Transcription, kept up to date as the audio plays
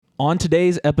On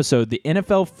today's episode, the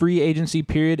NFL free agency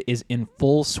period is in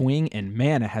full swing, and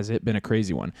man, has it been a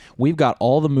crazy one. We've got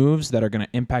all the moves that are going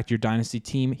to impact your dynasty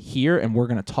team here, and we're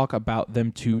going to talk about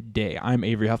them today. I'm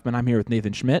Avery Huffman. I'm here with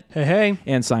Nathan Schmidt. Hey.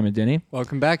 And Simon Denny.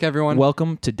 Welcome back, everyone.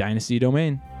 Welcome to Dynasty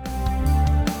Domain.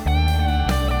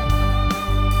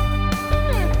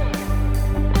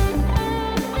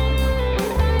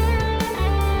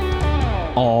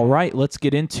 All right, let's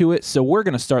get into it. So we're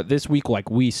going to start this week like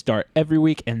we start every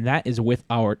week, and that is with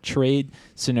our trade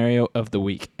scenario of the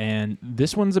week. And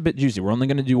this one's a bit juicy. We're only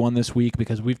going to do one this week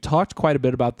because we've talked quite a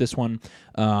bit about this one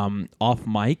off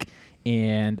mic,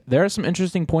 and there are some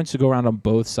interesting points to go around on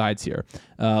both sides here.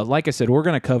 Like I said, we're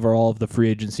going to cover all of the free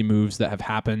agency moves that have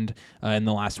happened in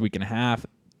the last week and a half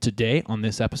today on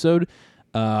this episode.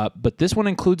 But this one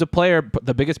includes a player,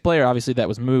 the biggest player, obviously, that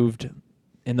was moved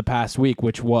in the past week,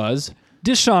 which was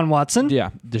Deshaun Watson.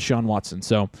 Yeah, Deshaun Watson.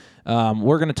 So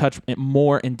we're going to touch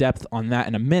more in depth on that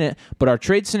in a minute. But our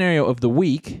trade scenario of the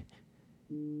week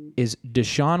is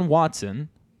Deshaun Watson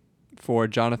for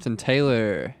Jonathan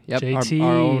Taylor. Yep, JT.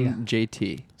 Our own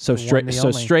JT. So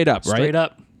straight up, right? Straight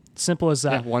up. Simple as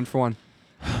that. Yeah, 1 for 1.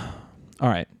 All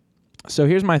right. So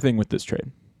here's my thing with this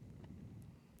trade.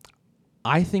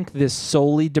 I think this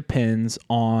solely depends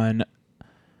on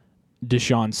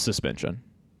Deshaun's suspension.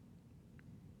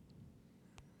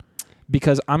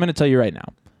 Because I'm going to tell you right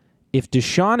now, if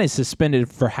Deshaun is suspended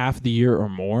for half the year or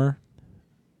more,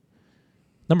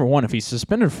 number one, if he's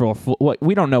suspended for a full,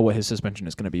 we don't know what his suspension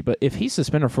is going to be, but if he's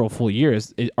suspended for a full year,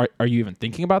 are you even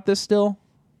thinking about this still?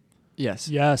 Yes.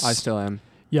 Yes. I still am.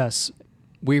 Yes.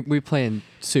 We play in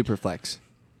super flex.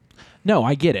 No,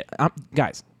 I get it.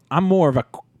 Guys, I'm more of a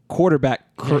quarterback.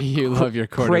 You love your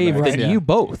quarterback. Crave than you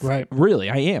both. Right. Really,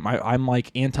 I am. I'm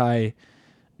like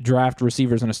anti-draft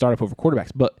receivers in a startup over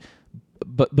quarterbacks, But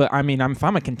I mean, if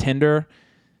I'm a contender,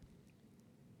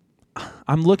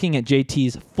 I'm looking at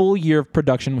JT's full year of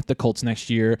production with the Colts next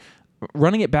year,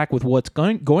 running it back with what's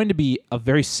going to be a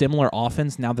very similar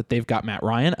offense now that they've got Matt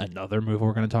Ryan, another move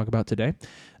we're going to talk about today.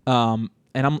 And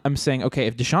I'm saying, okay,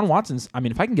 if Deshaun Watson's,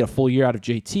 if I can get a full year out of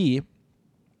JT,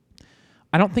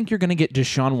 I don't think you're going to get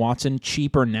Deshaun Watson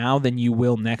cheaper now than you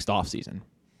will next offseason.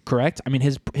 Correct? I mean,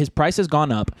 his price has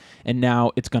gone up, and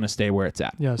now it's going to stay where it's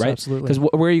at. Yes, right? absolutely. Because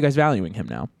where are you guys valuing him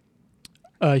now?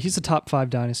 He's a top 5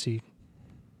 dynasty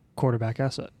quarterback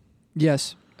asset.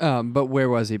 Yes. But where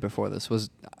was he before this?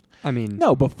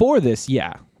 No, before this,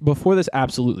 yeah. Before this,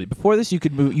 absolutely. Before this, you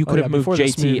could move. You could have moved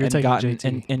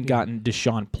JT and gotten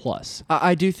Deshaun plus.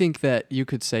 I do think that you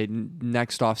could say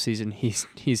next offseason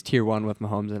he's tier 1 with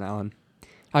Mahomes and Allen.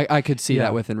 I could see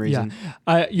that within reason.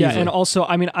 Yeah, and also,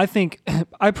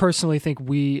 I personally think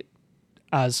we,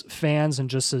 as fans and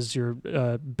just as your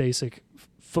basic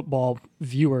football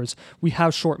viewers, we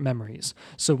have short memories.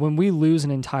 So when we lose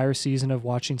an entire season of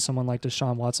watching someone like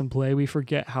Deshaun Watson play, we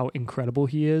forget how incredible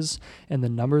he is and the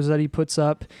numbers that he puts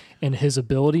up and his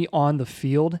ability on the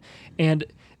field. And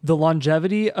the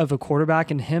longevity of a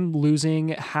quarterback and him losing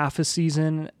half a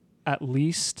season at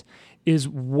least is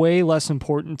way less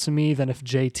important to me than if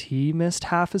JT missed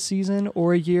half a season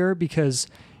or a year, because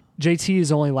JT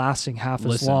is only lasting half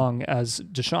as long as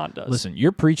Deshaun does. Listen,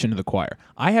 you're preaching to the choir.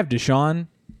 I have Deshaun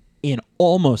in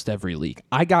almost every league.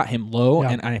 I got him low,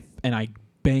 and I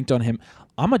banked on him.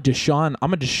 I'm a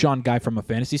Deshaun guy from a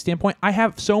fantasy standpoint. I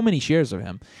have so many shares of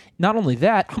him. Not only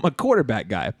that, I'm a quarterback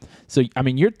guy. So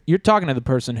you're talking to the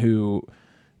person who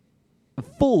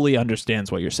fully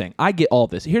understands what you're saying. I get all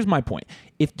this. Here's my point.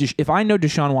 If I know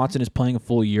Deshaun Watson is playing a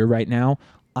full year right now,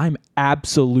 I'm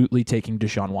absolutely taking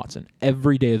Deshaun Watson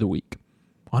every day of the week.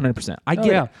 100%. I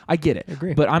get it.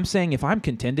 Agree. But I'm saying if I'm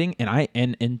contending, and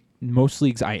in most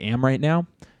leagues I am right now,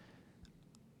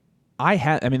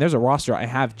 there's a roster. I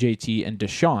have JT and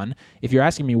Deshaun. If you're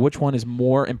asking me which one is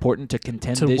more important to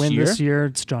contend to this win year, this year,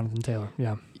 it's Jonathan Taylor.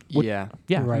 Yeah.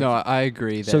 Yeah. Right. No, I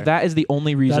agree there. So that is the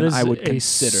only reason I would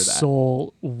consider that. That is a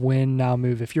sole win now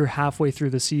move. If you're halfway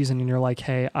through the season and you're like,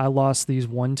 hey, I lost these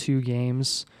 1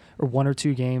 or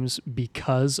 2 games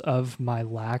because of my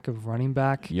lack of running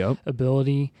back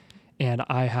ability, and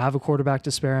I have a quarterback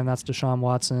to spare, and that's Deshaun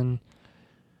Watson,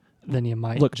 then you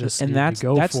might that's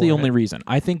the only reason.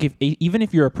 I think even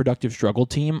if you're a productive struggle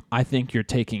team, I think you're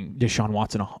taking Deshaun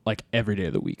Watson like every day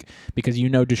of the week, because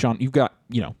Deshaun, you've got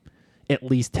at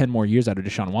least 10 more years out of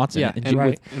Deshaun Watson. Yeah,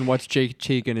 and what's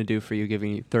JT going to do for you,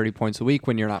 giving you 30 points a week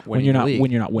when you're not winning the league?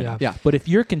 When you're not winning. Yeah. But if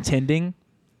you're contending,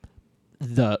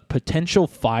 the potential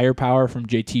firepower from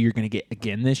JT you're going to get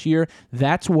again this year,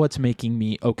 that's what's making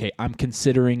me, okay, I'm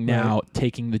considering now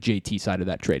taking the JT side of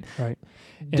that trade. Right.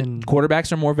 And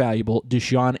quarterbacks are more valuable.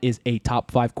 Deshaun is a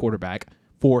top 5 quarterback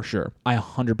for sure. I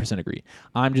 100% agree.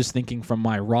 I'm just thinking from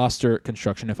my roster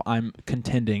construction, if I'm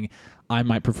contending, I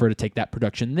might prefer to take that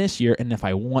production this year, and if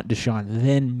I want Deshaun,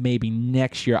 then maybe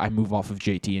next year I move off of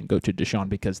JT and go to Deshaun,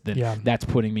 because then that's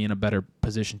putting me in a better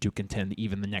position to contend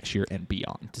even the next year and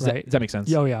beyond. Does that make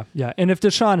sense? Oh, yeah. And if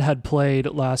Deshaun had played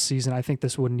last season, I think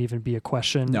this wouldn't even be a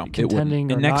question. No,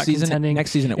 contending it or next not season, contending.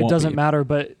 Next season, it doesn't matter.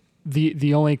 But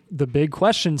the big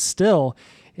question still,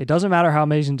 it doesn't matter how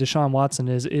amazing Deshaun Watson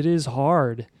is. It is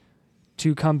hard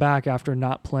to come back after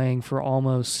not playing for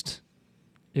almost.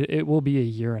 It will be a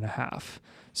year and a half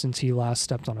since he last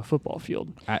stepped on a football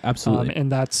field. Absolutely.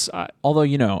 And that's... although,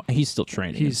 he's still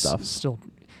training and stuff. Still...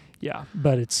 Yeah,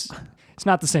 but it's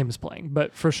not the same as playing.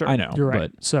 But for sure, I know. You're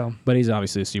right. But he's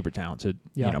obviously a super talented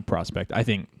prospect. I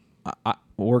think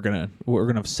we're gonna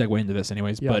segue into this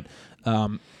anyways. Yeah.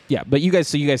 But you guys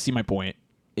see my point.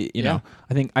 You know,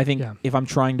 I think if I'm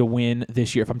trying to win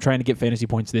this year, if I'm trying to get fantasy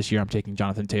points this year, I'm taking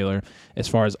Jonathan Taylor. As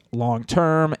far as long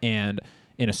term and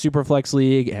in a super flex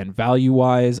league and value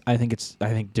wise, I think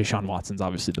Deshaun Watson's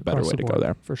obviously the better way to go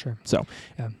there for sure. So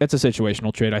that's a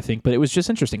situational trade, I think. But it was just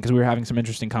interesting because we were having some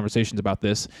interesting conversations about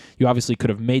this. You obviously could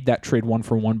have made that trade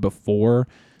 1-for-1 before.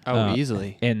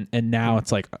 Easily. And now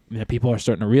it's like people are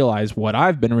starting to realize what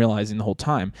I've been realizing the whole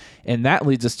time. And that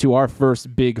leads us to our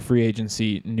first big free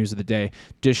agency news of the day.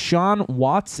 Deshaun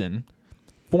Watson,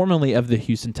 formerly of the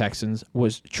Houston Texans,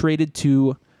 was traded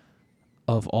to,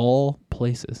 of all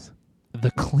places,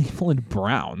 the Cleveland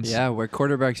Browns. Yeah, where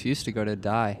quarterbacks used to go to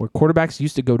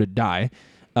die.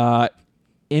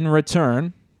 In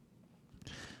return,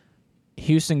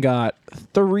 Houston got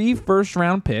 3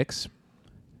 first-round picks.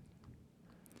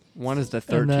 One is the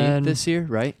 13th this year,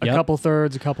 right? A couple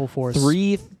thirds, a couple fourths.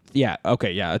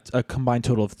 It's a combined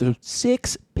total of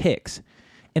 6 picks.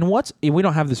 And we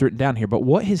don't have this written down here, but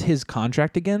what is his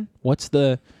contract again?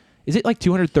 Is it like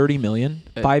 $230 million?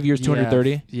 5 years,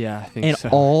 230? Yeah, I think and so.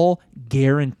 And all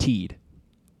guaranteed.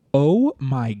 Oh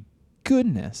my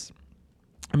goodness.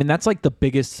 I mean, that's like the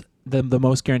biggest, the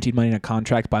most guaranteed money in a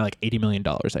contract by like $80 million,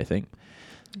 I think.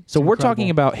 So we're talking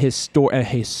about a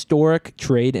historic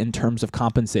trade in terms of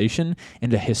compensation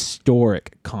and a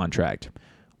historic contract.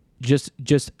 Just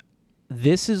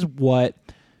this is what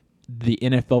the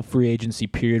NFL free agency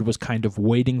period was kind of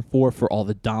waiting for all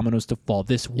the dominoes to fall.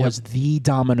 This was the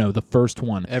domino, the first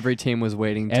one. Every team was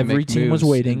waiting to make moves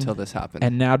until this happened.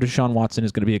 And now Deshaun Watson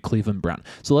is going to be a Cleveland Brown.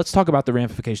 So let's talk about the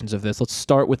ramifications of this. Let's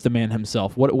start with the man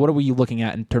himself. What are we looking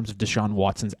at in terms of Deshaun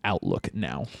Watson's outlook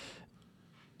now?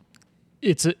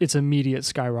 It's immediate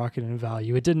skyrocket in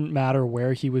value. It didn't matter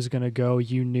where he was going to go.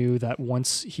 You knew that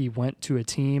once he went to a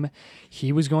team,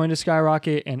 he was going to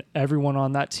skyrocket, and everyone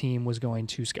on that team was going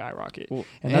to skyrocket. Well,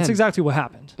 and that's exactly what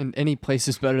happened. And any place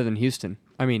is better than Houston.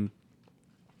 I mean,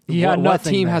 what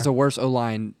team there. has a worse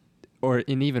O-line or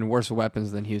an even worse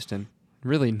weapons than Houston?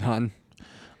 Really none.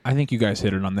 I think you guys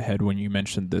hit it on the head when you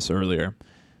mentioned this earlier.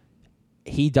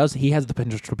 He has the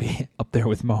potential to be up there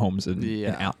with Mahomes and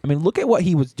Allen. I mean, look at what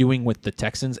he was doing with the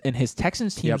Texans, and his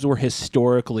Texans teams were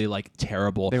historically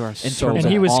terrible. They were and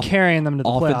he was carrying them to the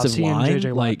offensive playoffs. He line, and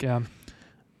JJ Watt,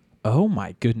 oh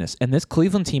my goodness! And this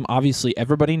Cleveland team, obviously,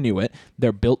 everybody knew it.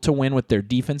 They're built to win with their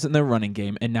defense and their running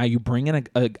game, and now you bring in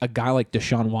a guy like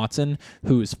Deshaun Watson,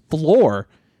 whose floor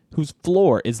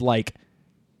is like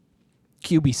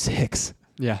QB6.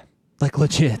 Yeah, like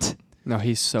legit. No,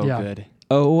 he's so good.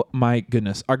 Oh my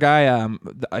goodness. Our guy,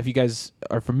 if you guys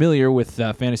are familiar with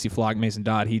Fantasy Flog, Mason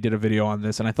Dodd, he did a video on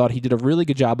this, and I thought he did a really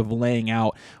good job of laying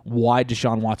out why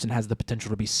Deshaun Watson has the potential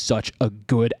to be such a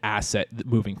good asset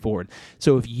moving forward.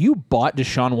 So if you bought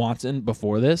Deshaun Watson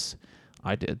before this,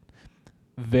 I did.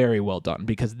 Very well done,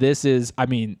 because this is, I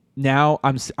mean, now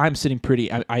I'm sitting pretty,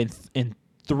 I in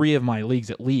 3 of my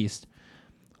leagues at least,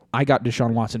 I got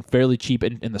Deshaun Watson fairly cheap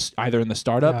either in the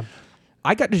startup. Yeah.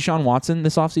 I got Deshaun Watson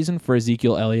this offseason for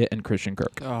Ezekiel Elliott and Christian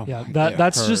Kirk. Oh, yeah,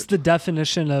 that's just the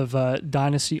definition of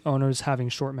dynasty owners having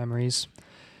short memories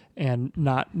and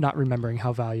not remembering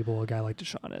how valuable a guy like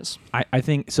Deshaun is. I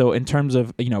think so. In terms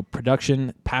of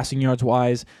production, passing yards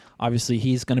wise, obviously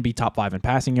he's going to be top 5 in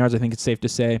passing yards. I think it's safe to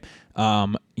say.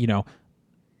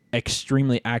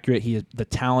 Extremely accurate. The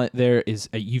talent there is.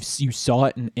 You saw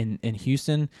it in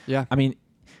Houston. Yeah, I mean.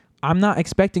 I'm not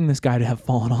expecting this guy to have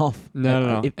fallen off.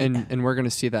 No. And we're going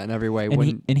to see that in every way.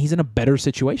 And he's in a better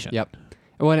situation. Yep.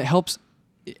 And when it helps,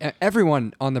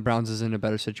 everyone on the Browns is in a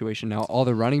better situation now. All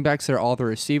the running backs there, all the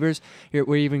receivers.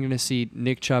 We're even going to see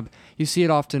Nick Chubb. You see it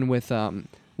often with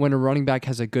when a running back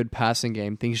has a good passing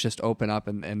game, things just open up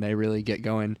and they really get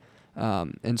going.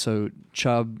 And so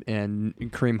Chubb and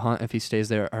Kareem Hunt, if he stays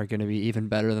there, are going to be even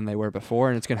better than they were before.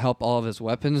 And it's going to help all of his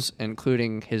weapons,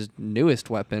 including his newest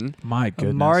weapon. My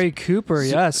goodness. Amari Cooper,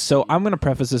 yes. So I'm going to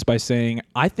preface this by saying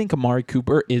I think Amari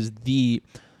Cooper is the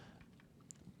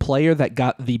player that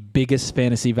got the biggest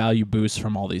fantasy value boost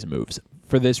from all these moves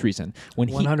for this reason.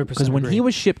 100% because when agree. he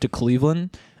was shipped to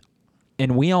Cleveland,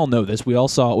 and we all know this, we all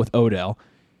saw it with Odell,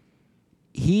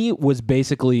 he was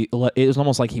basically, it was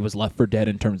almost like he was left for dead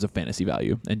in terms of fantasy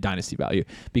value and dynasty value,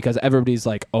 because everybody's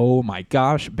like, oh my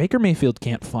gosh, Baker Mayfield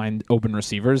can't find open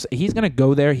receivers. He's going to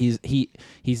go there. He's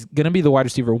going to be the wide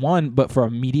receiver 1, but for a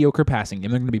mediocre passing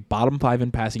game. They're going to be bottom 5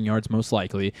 in passing yards most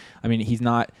likely. I mean, he's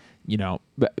not, he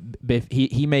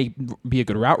may be a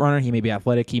good route runner. He may be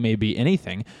athletic. He may be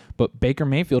anything, but Baker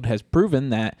Mayfield has proven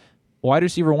that wide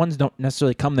receiver 1s don't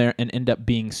necessarily come there and end up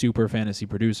being super fantasy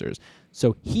producers.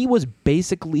 So he was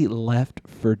basically left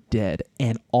for dead.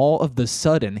 And all of the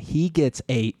sudden, he gets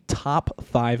a top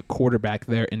 5 quarterback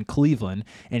there in Cleveland.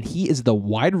 And he is the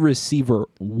wide receiver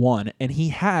 1. And he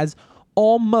has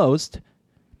almost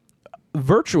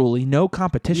virtually no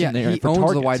competition there. He for owns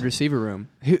targets. the wide receiver room.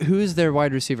 Who is their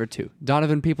wide receiver 2?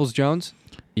 Donovan Peoples-Jones?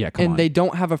 Yeah, come on. And they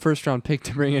don't have a first-round pick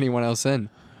to bring anyone else in.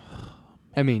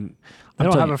 I mean... They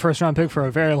don't have a first-round pick for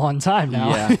a very long time now.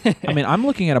 Yeah. I mean, I'm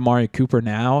looking at Amari Cooper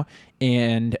now,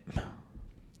 and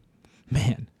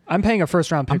man, I'm paying a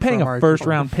first-round pick. I'm paying for Amari a first Cooper.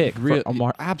 round pick for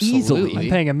Amari. Absolutely. Easily. I'm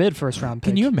paying a mid-first-round pick.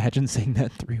 Can you imagine saying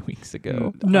that 3 weeks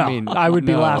ago? No, I would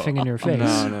be no. laughing in your face.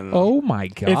 No. Oh my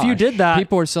god! If you did that,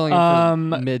 People are selling it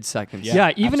for mid-seconds.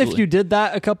 yeah, even if absolutely. you did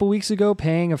that a couple weeks ago,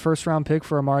 paying a first-round pick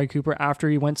for Amari Cooper after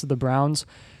he went to the Browns,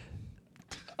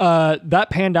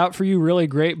 that panned out for you really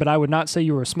great, but I would not say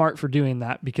you were smart for doing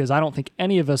that, because I don't think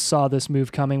any of us saw this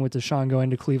move coming with Deshaun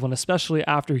going to Cleveland, especially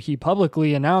after he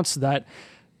publicly announced that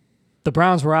the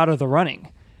Browns were out of the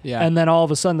running. Yeah. And then all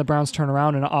of a sudden the Browns turn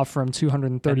around and offer him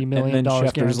 $230 million and then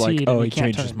Schefter's guaranteed, like, oh, and he can't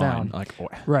changed turn his it mind. down. Like, oh,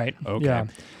 Right. okay. Yeah.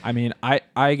 I mean,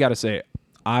 I gotta say,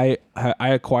 I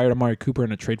acquired Amari Cooper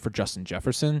in a trade for Justin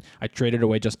Jefferson. I traded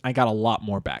away I got a lot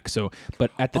more back. So,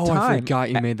 but at the time, I forgot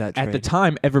you made that trade. At the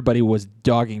time, everybody was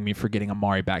dogging me for getting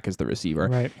Amari back as the receiver.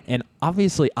 Right. And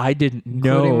obviously, I didn't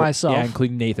know. Including myself. Yeah,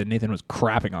 including Nathan. Nathan was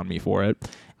crapping on me for it.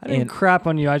 I didn't crap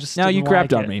on you. I just No, didn't you like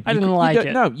crapped on it. me. I didn't like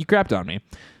it. No, you crapped on me.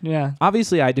 Yeah.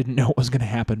 Obviously, I didn't know what was going to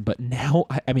happen, but now,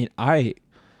 I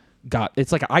got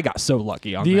so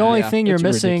lucky on that. The only Yeah, thing you're it's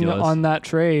missing ridiculous. on that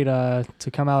trade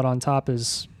to come out on top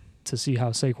is to see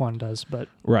how Saquon does. But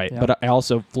Right, yeah. but I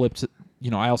also flipped.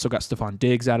 I also got Stephon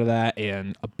Diggs out of that,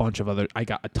 and a bunch of other. I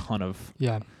got a ton of.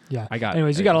 yeah.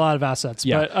 Anyways, You got a lot of assets.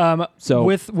 Yeah. But So-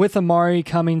 with Amari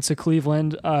coming to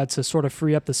Cleveland to sort of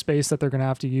free up the space that they're going to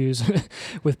have to use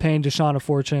with paying Deshaun a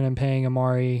fortune and paying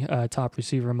Amari top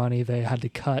receiver money, they had to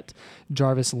cut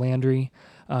Jarvis Landry,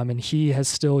 and he has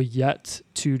still yet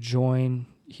to join.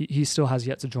 He still has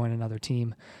yet to join another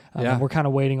team. Yeah. We're kind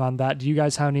of waiting on that. Do you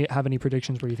guys have any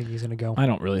predictions where you think he's going to go? I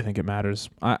don't really think it matters.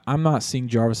 I'm not seeing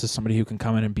Jarvis as somebody who can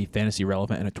come in and be fantasy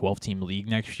relevant in a 12-team league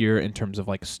next year in terms of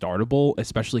like startable,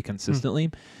 especially consistently.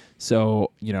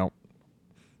 So,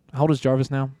 how old is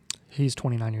Jarvis now? He's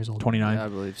 29 years old. 29. Yeah, I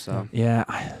believe so. Yeah,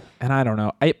 and I don't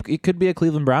know. It could be a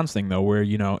Cleveland Browns thing though, where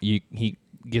he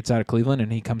gets out of Cleveland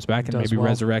and he comes back and Does maybe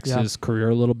well. resurrects Yeah. his career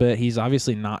a little bit. He's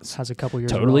obviously not Has a couple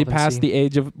years totally of relevancy. past the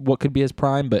age of what could be his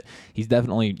prime, but he's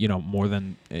definitely more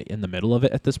than in the middle of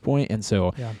it at this point. And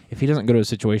so Yeah. if he doesn't go to a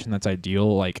situation that's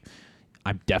ideal, like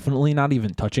I'm definitely not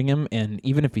even touching him. And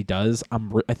even if he does,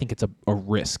 I think it's a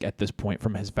risk at this point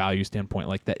from his value standpoint,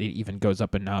 like that it even goes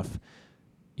up enough.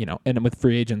 And with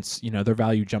free agents, their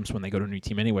value jumps when they go to a new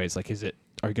team anyways. Like, are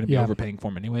you going to be Yeah. overpaying for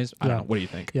him anyways? I don't know. What do you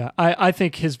think? Yeah, I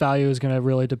think his value is going to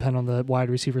really depend on the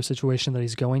wide receiver situation that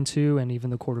he's going to, and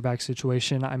even the quarterback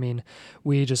situation. I mean,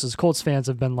 we just as Colts fans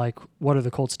have been like, what are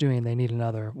the Colts doing? They need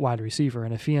another wide receiver.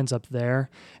 And if he ends up there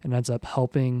and ends up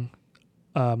helping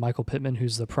Michael Pittman,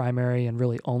 who's the primary and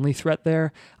really only threat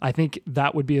there, I think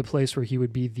that would be a place where he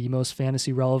would be the most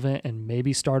fantasy relevant and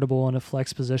maybe startable in a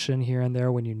flex position here and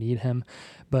there when you need him.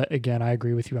 But again, I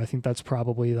agree with you. I think that's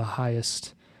probably the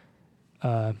highest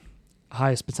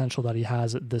potential that he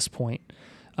has at this point,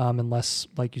 unless,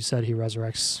 like you said, he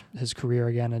resurrects his career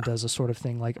again and does a sort of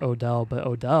thing like Odell. But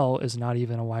Odell is not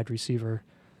even a wide receiver,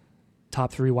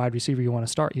 top 3 wide receiver you want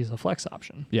to start. He's a flex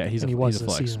option. Yeah, he was this a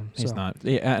flex. season, He's so. not.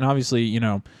 Yeah, and obviously,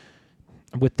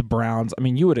 with the Browns, I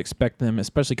mean, you would expect them,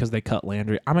 especially because they cut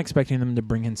Landry. I'm expecting them to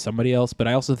bring in somebody else, but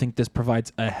I also think this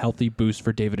provides a healthy boost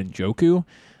for David Njoku,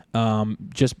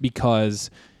 just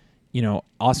because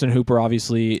Austin Hooper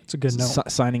obviously It's a good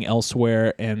note. signing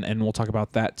elsewhere, and we'll talk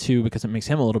about that too because it makes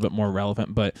him a little bit more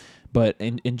relevant. But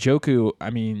in Njoku, I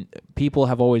mean, people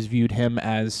have always viewed him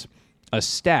as a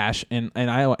stash, and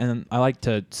I like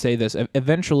to say this.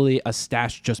 Eventually, a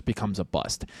stash just becomes a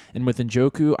bust. And with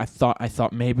Njoku, I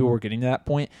thought maybe we're getting to that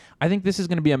point. I think this is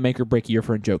going to be a make or break year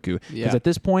for Njoku because at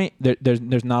this point,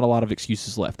 there's not a lot of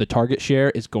excuses left. The target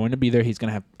share is going to be there. He's going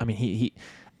to have. I mean,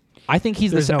 I think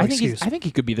he's There's the. no I think excuse. I think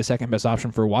he could be the second best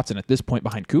option for Watson at this point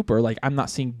behind Cooper. Like I'm not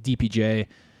seeing DPJ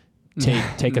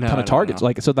take a ton of targets. No.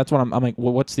 Like so that's what I'm like.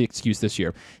 Well, what's the excuse this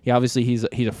year? He's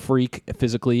a freak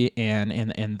physically, and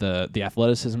the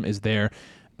athleticism is there.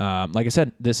 Like I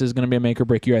said, this is going to be a make or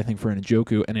break year, I think, for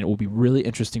Njoku, and it will be really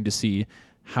interesting to see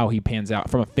how he pans out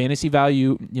from a fantasy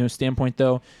value standpoint.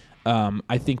 Though,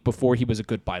 I think before he was a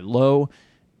good buy low.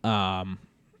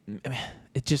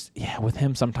 It just with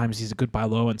him sometimes he's a good buy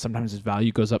low and sometimes his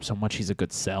value goes up so much he's a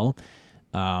good sell.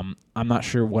 I'm not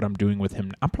sure what I'm doing with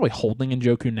him. I'm probably holding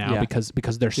Njoku now because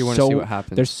there's you want to see what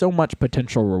happens. There's so much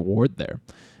potential reward there.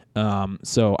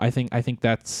 So I think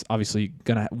that's obviously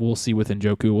we'll see with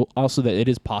Njoku. Also that it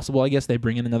is possible, I guess, they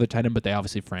bring in another tight end, but they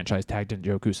obviously franchise tagged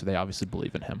Njoku, so they obviously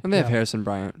believe in him. And they have Harrison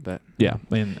Bryant, but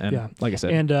and like I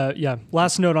said. And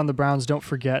last note on the Browns, don't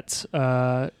forget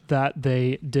that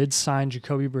they did sign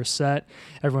Jacoby Brissett.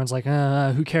 Everyone's like,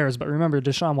 who cares? But remember,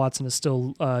 Deshaun Watson is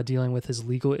still dealing with his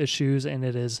legal issues, and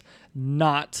it is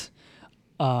not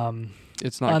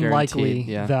it's not unlikely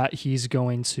guaranteed, that he's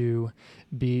going to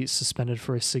be suspended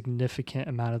for a significant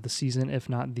amount of the season, if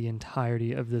not the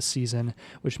entirety of this season,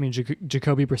 which means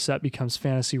Jacoby Brissett becomes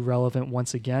fantasy relevant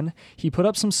once again. He put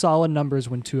up some solid numbers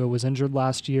when Tua was injured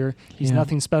last year. He's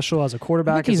nothing special as a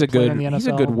quarterback. He's as a player in the NFL, he's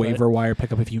a good waiver wire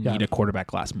pickup if you need a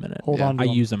quarterback last minute. Hold on to I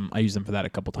him. use him for that a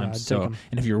couple times. take So him.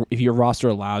 and if your roster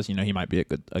allows, he might be a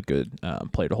good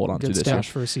player to hold on to Good this year. stash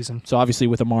for a season. So obviously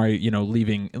with Amari,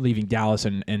 leaving Dallas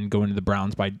and going to the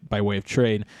Browns by way of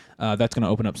trade, that's going to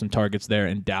open up some targets there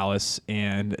in Dallas.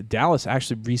 And Dallas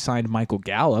actually re-signed Michael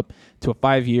Gallup to a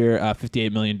 5-year,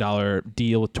 $58 million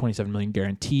deal with $27 million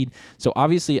guaranteed. So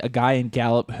obviously a guy in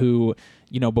Gallup who,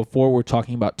 before we're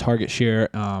talking about target share,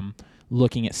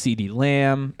 looking at CeeDee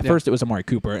Lamb. First it was Amari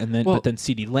Cooper, and then but then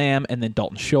CeeDee Lamb, and then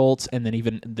Dalton Schultz, and then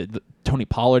even the Tony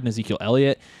Pollard and Ezekiel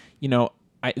Elliott.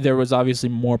 There was obviously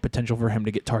more potential for him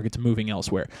to get targets moving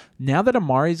elsewhere. Now that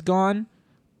Amari's gone,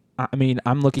 I mean,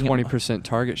 I'm looking 20%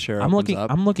 target share. I'm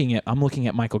looking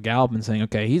at Michael Gallup and saying,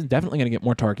 okay, he's definitely going to get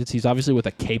more targets. He's obviously with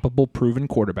a capable, proven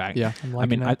quarterback. Yeah,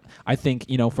 I think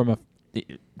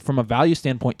from a value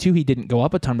standpoint too, he didn't go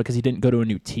up a ton because he didn't go to a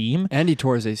new team, and he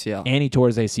tore his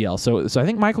ACL. So I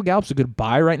think Michael Gallup's a good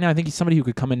buy right now. I think he's somebody who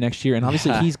could come in next year, and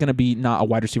obviously he's going to be not a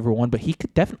wide receiver one, but he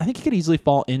could definitely. I think he could easily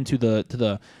fall into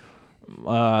the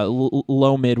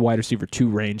low mid wide receiver 2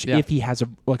 range if he has a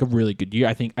really good year.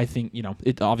 I think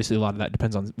it obviously a lot of that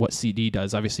depends on what CD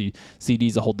does. Obviously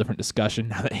CD's a whole different discussion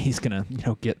now that he's gonna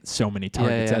get so many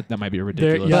targets. That might be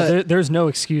ridiculous. There's no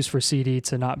excuse for CD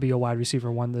to not be a wide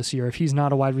receiver 1 this year. If he's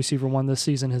not a wide receiver 1 this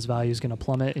season, his value is going to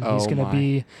plummet, and he's going to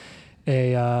be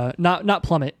not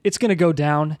plummet. It's going to go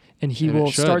down, and he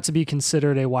will start to be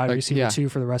considered a wide receiver 2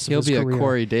 for the rest of his career. He'll be a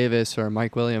Corey Davis or a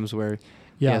Mike Williams where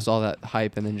he has all that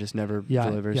hype and then just never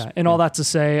delivers. Yeah, and all that to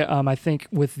say, I think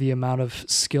with the amount of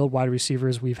skilled wide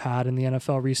receivers we've had in the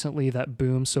NFL recently that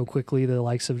boom so quickly, the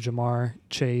likes of Jamar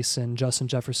Chase and Justin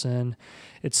Jefferson,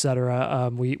 et cetera,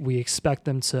 we expect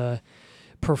them to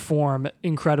perform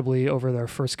incredibly over their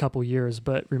first couple years.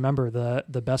 But remember,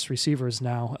 the best receivers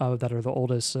now that are the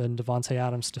oldest, and Devontae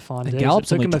Adams, Stephon Diggs.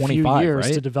 Gallup's It took him a few years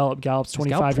right? to develop. Gallup's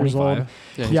 25 Gallup years old.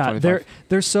 Yeah,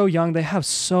 they're so young. They have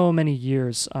so many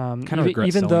years.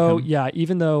 Even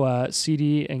though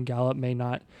CD and Gallup may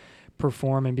not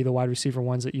perform and be the wide receiver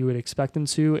ones that you would expect them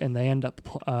to, and they end up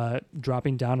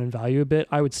dropping down in value a bit,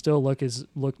 I would still look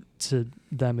to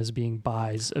them as being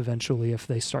buys eventually if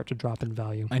they start to drop in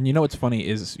value. And what's funny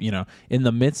is, in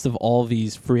the midst of all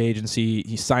these free agency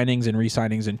signings and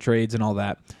re-signings and trades and all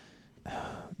that,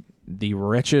 the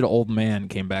wretched old man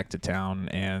came back to town,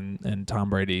 and Tom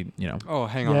Brady, Oh,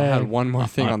 hang on. I had one more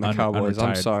thing on the Cowboys.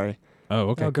 I'm sorry. Oh,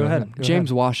 okay. Go ahead.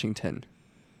 James Washington.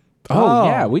 Oh,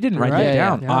 yeah, we didn't write that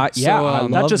down. So,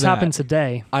 that just happened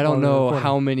today. I don't know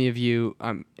how many of you,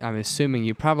 I'm assuming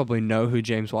you probably know who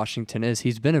James Washington is.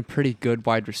 He's been a pretty good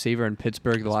wide receiver in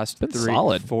Pittsburgh the last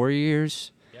 4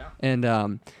 years. Yeah.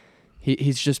 And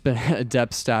he's just been a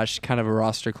depth stash, kind of a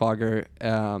roster clogger.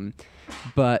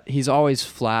 But he's always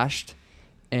flashed.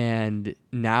 And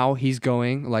now he's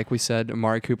going, like we said,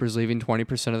 Amari Cooper's leaving,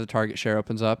 20% of the target share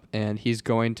opens up, and he's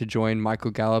going to join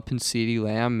Michael Gallup and CeeDee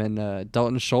Lamb and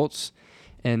Dalton Schultz.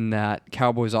 in that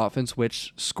Cowboys offense,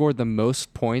 which scored the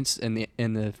most points in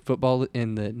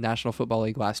the National Football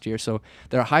League last year. So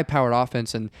they're a high-powered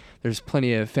offense, and there's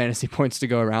plenty of fantasy points to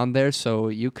go around there. So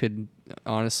you could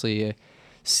honestly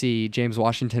see James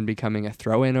Washington becoming a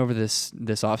throw-in over this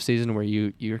offseason, where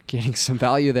you're getting some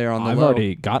value there on the I've low.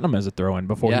 already gotten him as a throw-in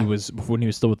before he was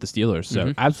still with the Steelers.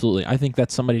 So absolutely, I think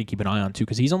that's somebody to keep an eye on too,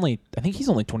 because I think he's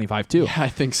only 25 too. Yeah, I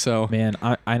think so. Man,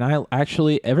 I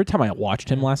actually every time I watched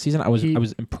him last season, I was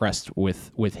impressed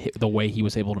with the way he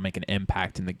was able to make an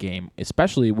impact in the game,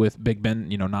 especially with Big Ben,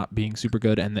 not being super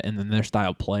good and then their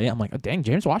style of play. I'm like, oh, dang,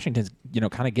 James Washington's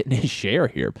kind of getting his share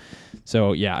here.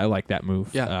 So yeah, I like that move.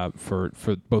 For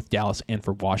both Dallas and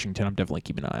for Washington. I'm definitely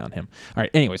keeping an eye on him. All right,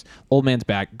 anyways, old man's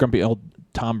back. Grumpy old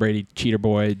Tom Brady, cheater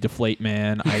boy, deflate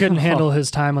man. He couldn't handle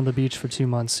his time on the beach for 2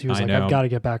 months. He was I've got to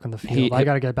get back on the field. I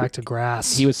got to get back to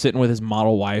grass. He was sitting with his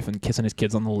model wife and kissing his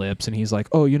kids on the lips, and he's like,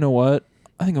 oh, you know what?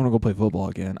 I think I'm going to go play football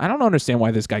again. I don't understand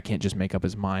why this guy can't just make up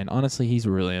his mind. Honestly, he's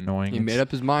really annoying. He made up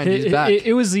his mind. He's back.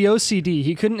 It was the OCD.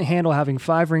 He couldn't handle having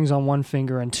 5 rings on one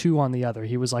finger and 2 on the other.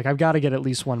 He was like, I've got to get at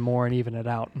least 1 more and even it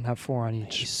out and have 4 on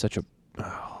each. He's such a...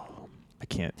 I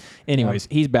can't. Anyways,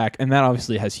 he's back, and that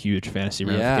obviously has huge fantasy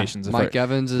ramifications. Mike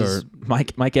Evans is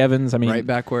Mike Evans. I mean, right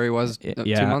back where he was 2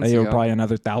 months ago. ago. Probably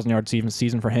another 1,000-yard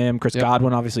season for him. Chris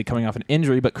Godwin, obviously coming off an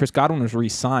injury, but Chris Godwin was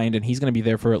re-signed, and he's going to be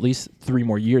there for at least 3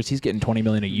 more years. He's getting $20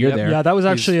 million a year there. Yeah, that was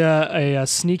actually a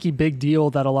sneaky big deal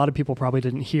that a lot of people probably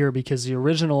didn't hear, because the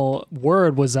original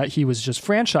word was that he was just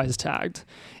franchise tagged,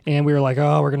 and we were like,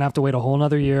 oh, we're going to have to wait a whole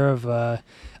another year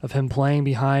of him playing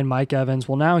behind Mike Evans.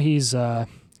 Well, now he's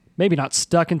maybe not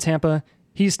stuck in Tampa.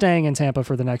 He's staying in Tampa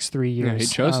for the next 3 years. Yeah, he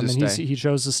chose to stay. He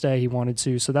chose to stay. He wanted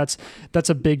to. So that's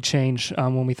a big change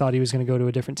when we thought he was going to go to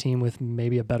a different team with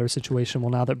maybe a better situation. Well,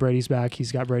 now that Brady's back,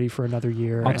 he's got Brady for another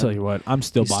year. I'll tell you what, I'm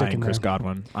still buying Chris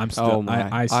Godwin. I'm still.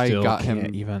 I still got can't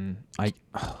him. even.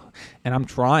 And I'm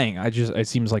trying. It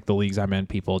seems like the leagues I'm in,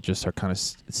 people just are kind of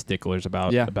sticklers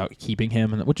about keeping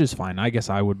him, which is fine. I guess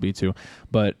I would be too.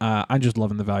 But I'm just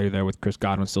loving the value there with Chris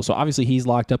Godwin still. So obviously he's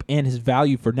locked up, and his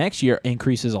value for next year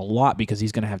increases a lot because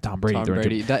he's going to have Tom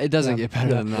Brady. It doesn't get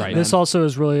better than that. Right. This also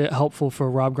is really helpful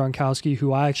for Rob Gronkowski,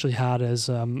 who I actually had as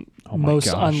most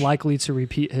unlikely to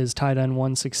repeat his tight end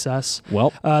 1 success.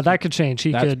 Well, that could change.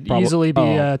 He could easily be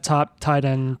a top tight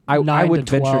end. I would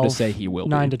venture to say he will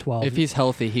 9 be. to 12. If he's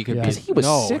healthy, he could be. He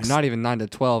was 6. Not even 9 to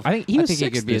 12. I think he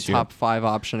could be a top 5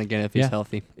 option again if he's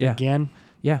healthy. Yeah. Again?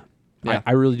 Yeah.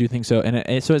 I really do think so.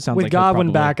 And so it sounds with like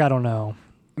Godwin back, I don't know.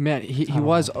 Man, he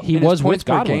was with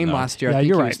Godwin game though. last year. Yeah, I think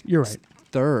you're he right. was You're right.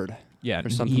 3rd. Yeah, or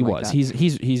something he like was. that.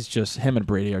 He's just, him and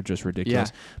Brady are just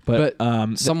ridiculous. Yeah.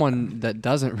 But someone that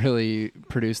doesn't really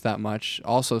produce that much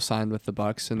also signed with the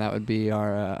Bucks, and that would be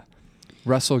our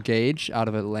Russell Gage out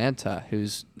of Atlanta,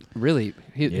 who's really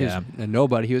he's a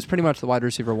nobody. He was pretty much the wide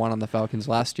receiver 1 on the Falcons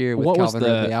last year with Calvin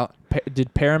Ridley out.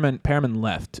 Did Perriman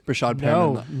left? Rashad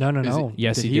Perriman. No.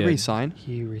 Yes, did he he did. resign?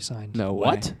 He resigned. No way.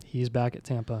 What? He's back at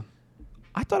Tampa.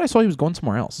 I thought I saw he was going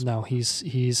somewhere else. No,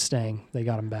 he's staying. They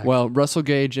got him back. Well, Russell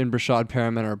Gage and Rashad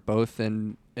Perriman are both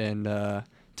in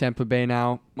Tampa Bay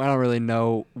now. I don't really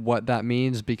know what that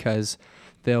means, because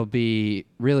they'll be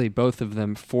really both of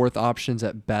them 4th options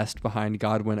at best behind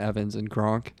Godwin, Evans, and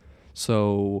Gronk.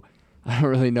 So I don't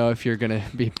really know if you're going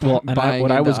to be buying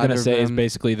what I was going to say is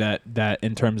basically that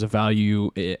in terms of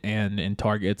value and in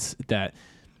targets, that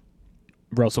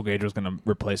Russell Gage was going to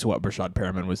replace what Rashad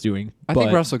Perriman was doing. I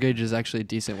think Russell Gage is actually a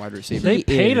decent wide receiver. They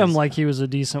paid him like he was a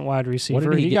decent wide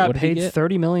receiver. He got paid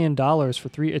 $30 million for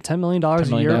 $10 million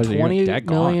a year, $20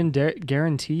 million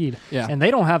guaranteed. Yeah. And they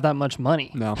don't have that much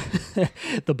money. No.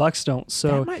 The Bucks don't. So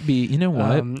that might be, you know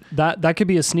what? That could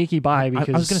be a sneaky buy,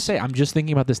 because I was going to say, I'm just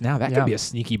thinking about this now. That could be a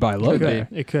sneaky buy low there.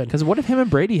 It could. Because what if him and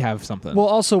Brady have something? Well,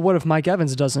 also, what if Mike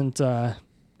Evans doesn't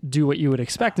do what you would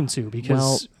expect him to,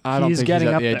 because I don't he's think getting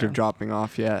he's at up the edge there. of dropping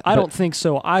off yet. I don't think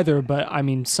so either, but I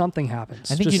mean, something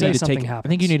happens. I think Just you need to something take. happens. I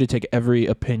think you need to take every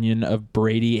opinion of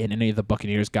Brady and any of the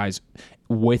Buccaneers guys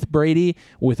with Brady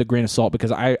with a grain of salt,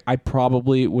 because I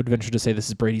probably would venture to say this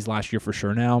is Brady's last year for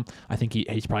sure. Now I think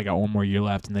he's probably got 1 more year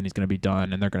left, and then he's going to be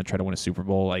done, and they're going to try to win a Super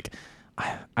Bowl. Like,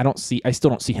 I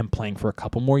still don't see him playing for a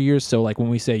couple more years. So like when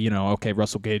we say, okay,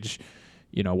 Russell Gage,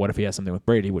 what if he has something with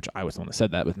Brady, which I was the one that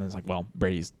said that, but then it's like, well,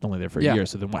 Brady's only there for a year,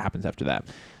 so then what happens after that?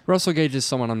 Russell Gage is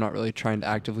someone I'm not really trying to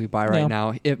actively buy right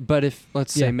now. But if,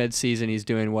 let's say, mid-season he's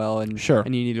doing well and you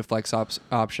need a flex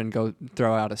option, go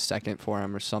throw out a 2nd for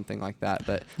him or something like that.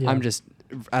 But I'm just,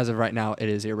 as of right now, it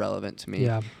is irrelevant to me.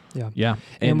 Yeah.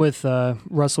 And with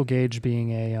Russell Gage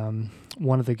being a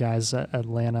one of the guys that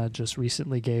Atlanta just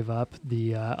recently gave up.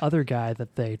 The other guy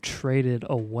that they traded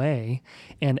away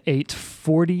and ate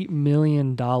 $40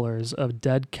 million of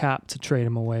dead cap to trade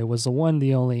him away was the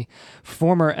only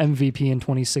former MVP in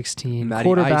 2016,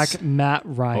 quarterback Ice. Matt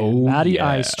Ryan. Oh, Matty yeah.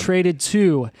 Ice traded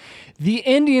to the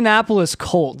Indianapolis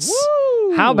Colts.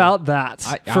 Woo! How about that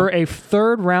for a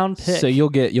third-round pick? So you'll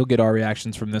get our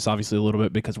reactions from this, obviously, a little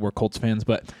bit because we're Colts fans.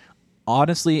 But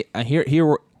honestly,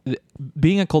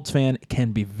 being a Colts fan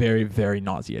can be very, very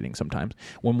nauseating sometimes.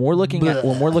 When we're looking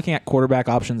at quarterback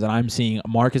options, and I'm seeing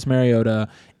Marcus Mariota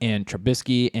and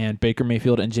Trubisky and Baker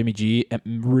Mayfield and Jimmy G, it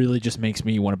really just makes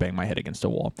me want to bang my head against a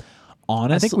wall.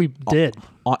 Honestly, I think we did.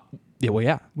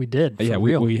 Yeah, We did. yeah,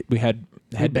 we had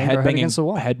head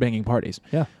banging parties.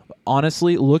 Yeah.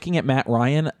 Honestly, looking at Matt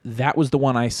Ryan, that was the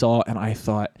one I saw, and I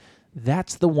thought,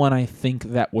 that's the one I think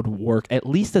that would work, at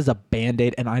least as a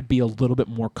Band-Aid, and I'd be a little bit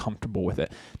more comfortable with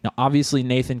it. Now, obviously,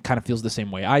 Nathan kind of feels the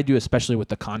same way I do, especially with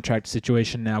the contract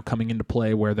situation now coming into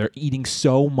play where they're eating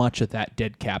so much of that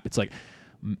dead cap. It's like,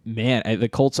 man, the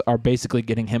Colts are basically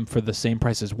getting him for the same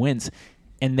price as Wentz,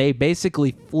 and they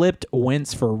basically flipped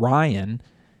Wentz for Ryan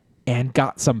and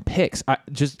got some picks.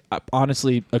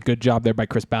 Honestly, a good job there by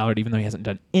Chris Ballard, even though he hasn't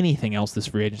done anything else this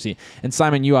free agency. And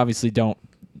Simon, you obviously don't.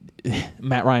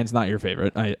 Matt Ryan's not your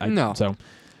favorite. No. So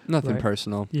nothing Right.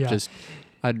 personal. Yeah. Just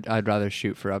I'd rather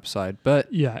shoot for upside.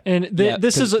 But Yeah, and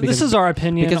this because is our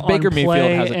opinion because on Baker Mayfield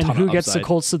play has a and ton who of gets the upside.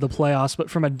 Colts to the playoffs.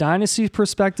 But from a dynasty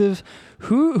perspective,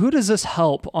 who does this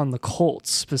help on the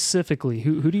Colts specifically?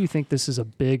 Who do you think this is a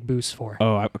big boost for?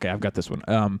 okay, I've got this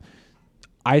one.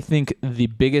 I think the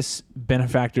biggest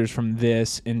benefactors from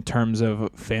this in terms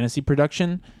of fantasy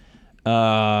production,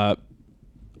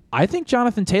 I think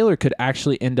Jonathan Taylor could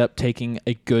actually end up taking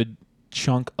a good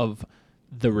chunk of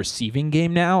the receiving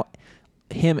game now,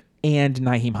 him and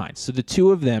Nyheim Hines. So the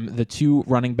two of them, the two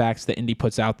running backs that Indy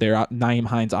puts out there, Nyheim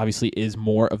Hines obviously is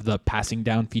more of the passing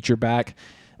down feature back.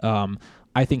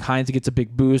 I think Hines gets a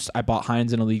big boost. I bought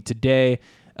Hines in a league today.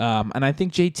 And I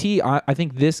think JT, I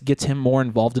think this gets him more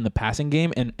involved in the passing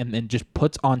game and just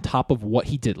puts on top of what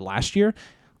he did last year.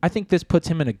 I think this puts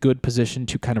him in a good position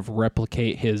to kind of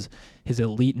replicate his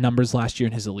elite numbers last year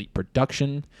and his elite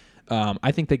production.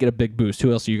 I think they get a big boost.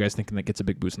 Who else are you guys thinking that gets a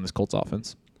big boost in this Colts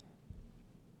offense?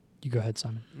 You go ahead,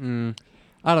 Simon.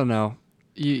 I don't know.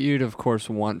 You'd of course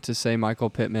want to say Michael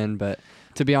Pittman, but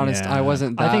to be honest, Yeah. I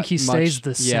wasn't. That I think he much, stays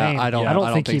the same. Yeah, I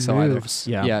don't think he so moves.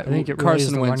 Yeah. Yeah, I think it really Carson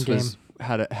is the Wentz run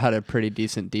game. had a pretty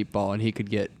decent deep ball, and he could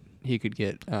get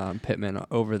Pittman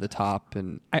over the top.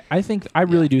 And I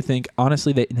really do think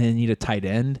honestly they need a tight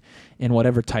end, and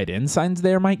whatever tight end signs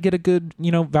there might get a good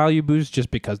value boost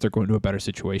just because they're going to a better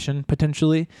situation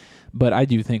potentially. But I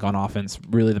do think on offense,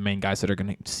 really the main guys that are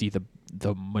going to see the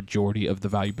majority of the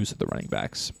value boost of the running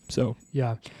backs. So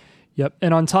Yeah. Yep.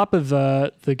 And on top of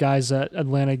the guys that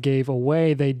Atlanta gave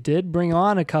away, they did bring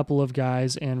on a couple of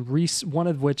guys, and one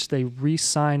of which they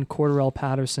re-signed Cordarrelle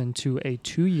Patterson to a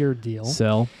 2-year deal.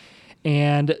 sell.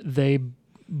 And they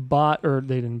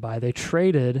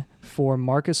traded for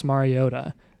Marcus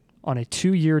Mariota on a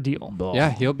 2-year deal.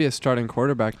 yeah, he'll be a starting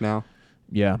quarterback now,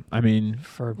 Yeah, I mean,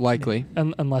 For likely.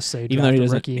 unless they even though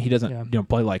draft he a doesn't rookie.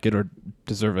 play like it or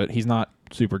deserve it. He's not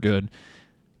super good.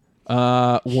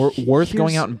 Worth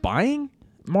going out and buying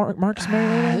Marcus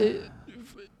Mariota?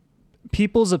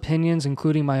 People's opinions,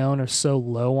 including my own, are so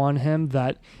low on him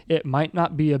that it might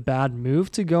not be a bad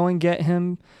move to go and get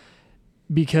him,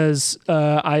 because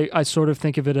I sort of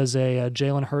think of it as a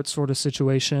Jalen Hurts sort of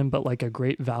situation, but like a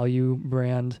great value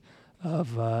brand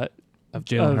of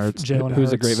Jalen Hurts,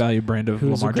 who's a great value brand of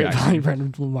Lamar Jackson. Value brand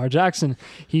of Lamar Jackson.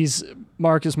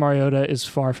 Marcus Mariota is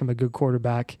far from a good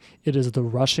quarterback. It is the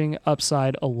rushing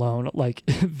upside alone. Like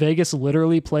Vegas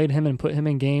literally played him and put him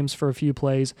in games for a few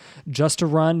plays just to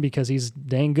run because he's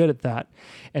dang good at that.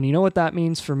 And you know what that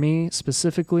means for me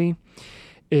specifically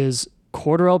is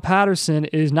Cordarrelle Patterson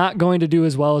is not going to do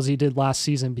as well as he did last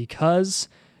season, because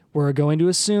we're going to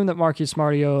assume that Marcus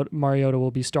Mariota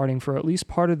will be starting for at least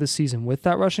part of the season with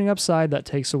that rushing upside. That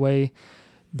takes away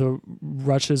the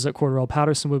rushes that Cordarrelle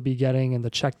Patterson would be getting and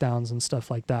the checkdowns and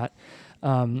stuff like that.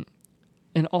 And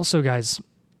also, guys,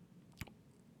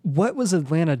 what was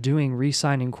Atlanta doing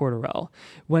re-signing Cordarrelle?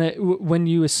 When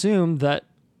you assume that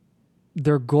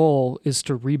their goal is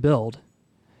to rebuild,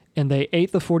 and they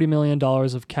ate the $40 million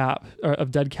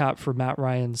of dead cap for Matt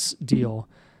Ryan's deal,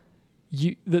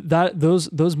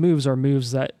 those moves are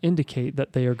moves that indicate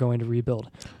that they are going to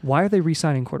rebuild. Why are they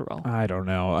re-signing Cordarrelle? I don't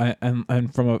know.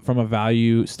 And from a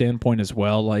value standpoint as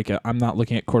well, like I'm not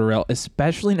looking at Cordarrelle,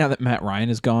 especially now that Matt Ryan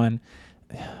is gone.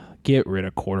 get rid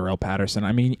of Cordarrelle Patterson.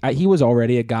 I mean, he was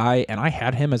already a guy, and I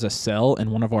had him as a sell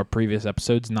in one of our previous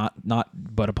episodes,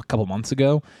 but a couple months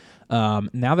ago.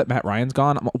 Now that Matt Ryan's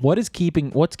gone, what's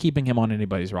keeping him on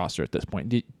anybody's roster at this point?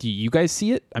 Do you guys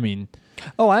see it? I mean,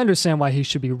 I understand why he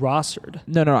should be rostered.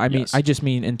 No. I mean, I just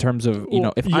mean in terms of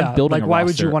if I'm building like a why roster,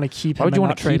 would you want to keep him? Why would you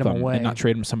want to trade him away and not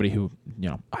trade him to somebody who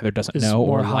either doesn't is know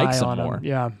or more likes high him on more?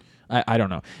 Yeah. I don't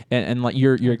know, and like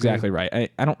you're exactly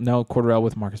right. I don't know Cordarrelle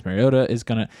with Marcus Mariota is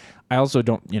gonna. I also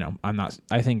don't. I'm not.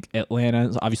 I think Atlanta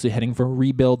is obviously heading for a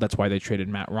rebuild. That's why they traded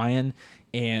Matt Ryan,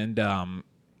 and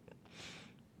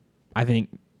I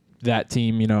think that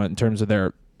team, in terms of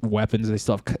their weapons,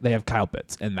 they have Kyle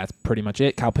Pitts, and that's pretty much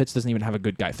it. Kyle Pitts doesn't even have a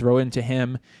good guy throw into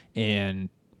him, and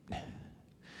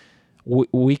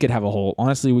we could have a whole.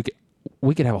 Honestly,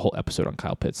 we could have a whole episode on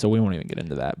Kyle Pitts, so we won't even get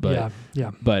into that. But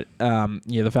yeah. But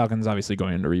the Falcons obviously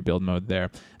going into rebuild mode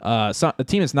there. So the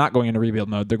team is not going into rebuild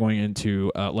mode. They're going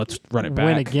into let's run it back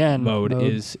win again mode.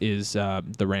 Is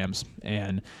the Rams,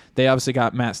 and they obviously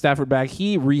got Matt Stafford back.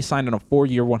 He re-signed on a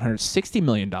 4-year, $160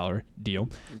 million deal.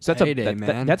 So that's payday,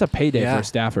 man. That's a payday for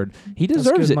Stafford. He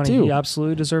deserves it too. He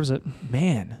absolutely deserves it,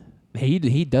 man. He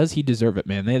deserve it,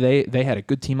 man. They had a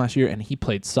good team last year, and he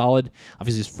played solid.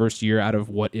 Obviously, his first year out of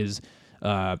what is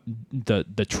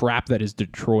the trap that is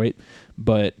Detroit,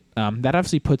 but that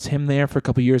obviously puts him there for a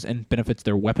couple of years and benefits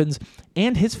their weapons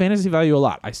and his fantasy value a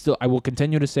lot. I will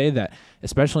continue to say that,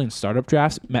 especially in startup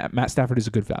drafts, Matt Stafford is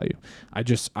a good value.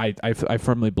 I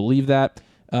firmly believe that.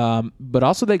 But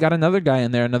also they got another guy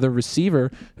in there, another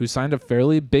receiver who signed a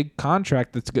fairly big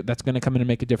contract that's going to come in and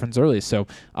make a difference early. So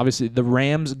obviously the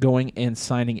Rams going and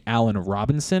signing Allen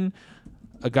Robinson,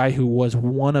 a guy who was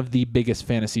one of the biggest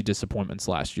fantasy disappointments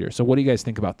last year. So what do you guys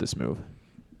think about this move?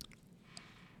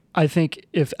 I think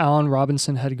if Allen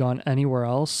Robinson had gone anywhere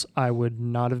else, I would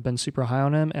not have been super high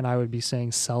on him, and I would be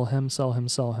saying sell him.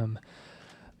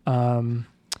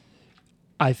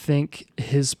 I think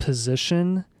his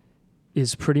position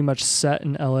is pretty much set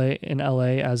in LA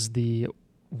as the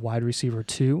wide receiver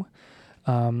 2,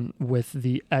 with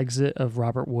the exit of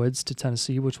Robert Woods to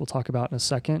Tennessee, which we'll talk about in a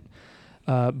second.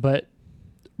 But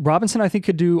Robinson, I think,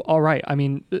 could do all right. I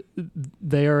mean,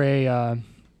 they're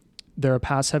a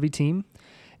pass-heavy team,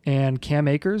 and Cam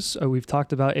Akers. We've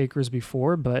talked about Akers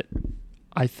before, but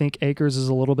I think Akers is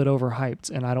a little bit overhyped,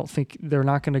 and I don't think they're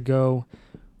not going to go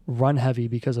run-heavy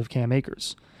because of Cam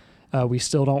Akers. We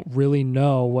still don't really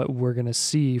know what we're going to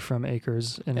see from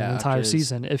Akers in an entire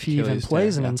season, if he even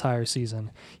plays an entire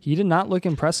season. He did not look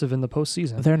impressive in the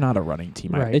postseason. They're not a running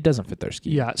team. Right. It doesn't fit their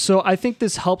scheme. Yeah, so I think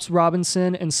this helps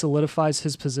Robinson and solidifies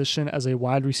his position as a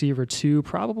wide receiver 2,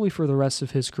 probably for the rest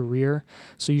of his career.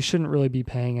 So you shouldn't really be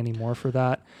paying any more for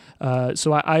that.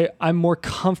 So I'm more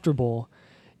comfortable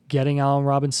getting Allen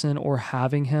Robinson or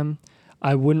having him.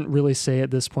 I wouldn't really say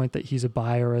at this point that he's a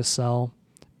buy or a sell,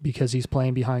 because he's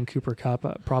playing behind Cooper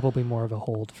Kupp, probably more of a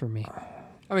hold for me.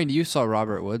 I mean, you saw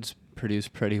Robert Woods produce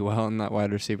pretty well in that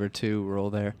wide receiver 2 role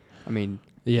there. I mean,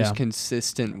 just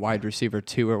consistent wide receiver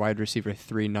 2 or wide receiver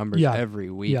 3 numbers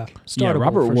every week. Yeah,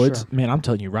 Robert Woods, man, I'm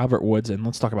telling you, Robert Woods, and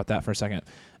let's talk about that for a second.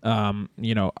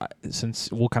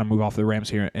 Since we'll kind of move off the Rams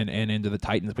here and into the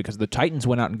Titans, because the Titans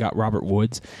went out and got Robert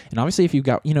Woods. And obviously if you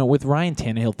got, with Ryan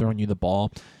Tannehill throwing you the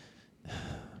ball,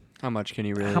 how much can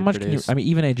you really produce? I mean,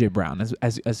 even A.J. Brown,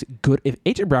 as good. If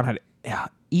A.J. Brown had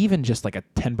even just like a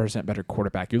 10% better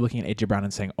quarterback, you're looking at A.J. Brown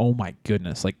and saying, oh my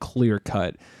goodness, like clear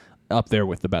cut up there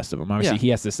with the best of them. Obviously, he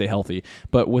has to stay healthy.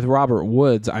 But with Robert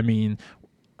Woods, I mean,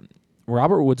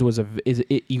 Robert Woods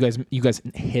you guys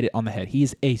hit it on the head.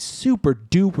 He's a super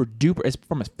duper, as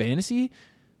from a fantasy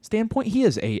standpoint, he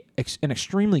is an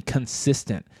extremely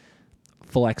consistent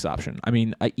flex option. I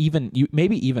mean,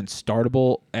 maybe even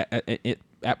startable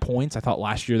at points. I thought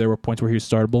last year there were points where he was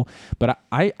startable, but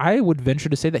I would venture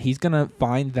to say that he's going to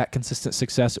find that consistent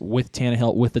success with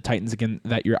Tannehill, with the Titans again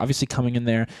that year. Obviously coming in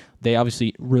there, they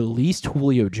obviously released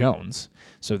Julio Jones,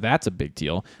 so that's a big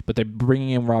deal, but they're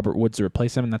bringing in Robert Woods to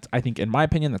replace him, and that's, I think, in my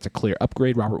opinion, that's a clear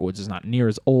upgrade. Robert Woods is not near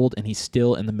as old, and he's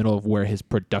still in the middle of where his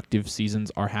productive seasons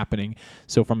are happening.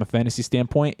 So from a fantasy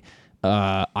standpoint,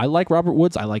 I like Robert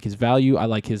Woods. I like his value. I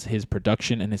like his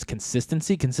production and his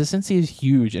consistency. Consistency is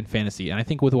huge in fantasy, and I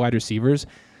think with wide receivers,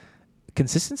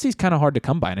 consistency is kind of hard to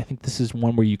come by. And I think this is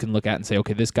one where you can look at and say,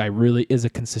 okay, this guy really is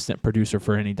a consistent producer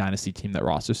for any dynasty team that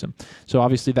rosters him. So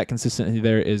obviously that consistency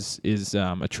there is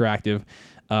attractive.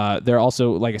 They're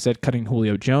also, like I said, cutting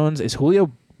Julio Jones. Is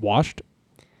Julio washed?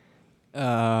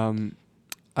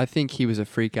 I think he was a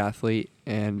freak athlete,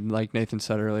 and like Nathan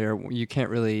said earlier, you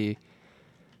can't really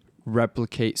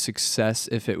replicate success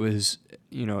if it was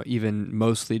even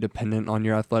mostly dependent on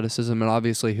your athleticism. And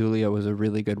obviously Julio was a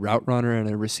really good route runner and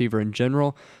a receiver in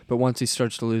general, but once he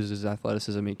starts to lose his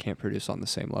athleticism, he can't produce on the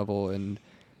same level, and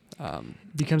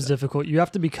becomes difficult. You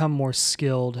have to become more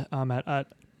skilled at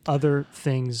other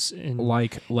things in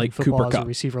like in football Cooper as Kupp. a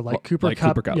receiver, like Cooper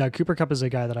Kupp. Yeah, Cooper Kupp is a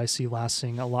guy that I see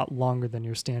lasting a lot longer than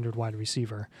your standard wide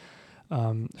receiver.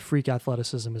 Freak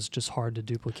athleticism is just hard to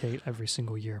duplicate every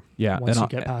single year. Yeah, once you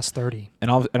get past 30.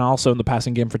 And also in the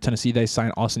passing game for Tennessee, they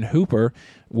signed Austin Hooper,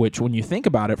 which when you think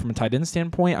about it from a tight end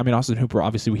standpoint, I mean, Austin Hooper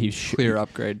obviously clear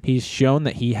upgrade. He's shown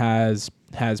that he has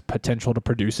potential to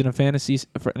produce in a fantasy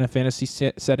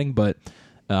setting, but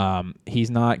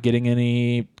he's not getting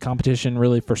any competition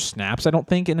really for snaps. I don't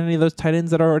think in any of those tight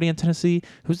ends that are already in Tennessee.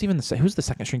 Who's the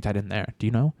second string tight end there? Do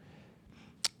you know?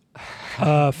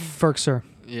 Ferkser.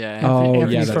 Yeah.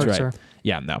 Anthony that's Ferkser. Right.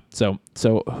 Yeah, no. So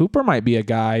Hooper might be a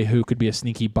guy who could be a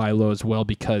sneaky buy low as well,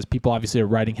 because people obviously are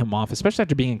writing him off, especially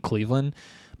after being in Cleveland.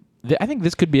 I think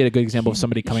this could be a good example of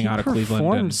somebody coming out of Cleveland. He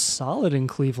performed solid in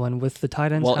Cleveland with the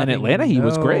tight ends. Well, in Atlanta, he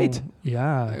was great.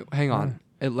 Yeah. Hang on.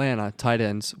 Atlanta, tight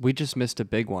ends. We just missed a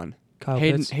big one.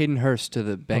 Hayden Hurst to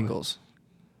the Bengals.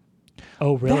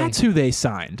 Oh, really? That's who they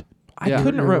signed. Yeah. I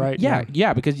couldn't remember. Right,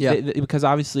 yeah, because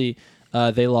obviously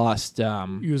they lost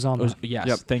Uzomah. Yes,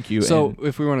 yep. Thank you. So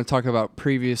if we want to talk about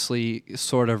previously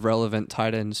sort of relevant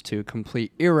tight ends to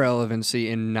complete irrelevancy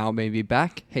and now maybe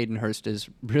back, Hayden Hurst is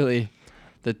really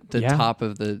the top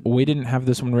of the... We didn't have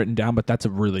this one written down, but that's a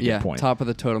really good point. Top of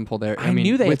the totem pole there. I mean,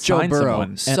 knew they with had Joe signed Burrow,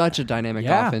 someone. such a dynamic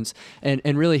offense.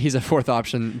 And really, he's a fourth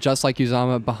option, just like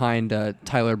Uzomah, behind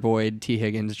Tyler Boyd, T.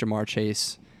 Higgins, Jamar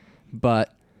Chase.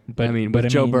 But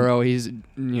Joe Burrow, he's,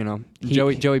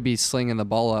 Joey B's slinging the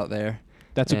ball out there.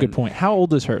 That's a good point. How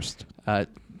old is Hurst?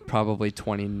 Probably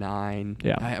 29.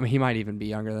 Yeah. I mean, he might even be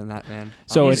younger than that, man.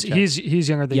 So he's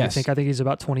younger than you think. I think he's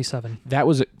about 27. That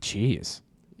was jeez.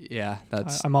 Yeah,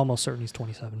 that's... I'm almost certain he's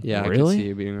 27. Yeah, really? I can see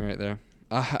you being right there.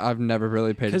 I've never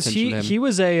really paid attention to him. He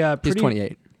was a pretty... He's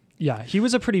 28. Yeah, he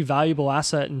was a pretty valuable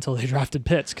asset until they drafted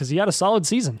Pitts, because he had a solid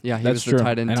season. Yeah, he That's was true. the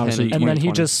tight end 10 and then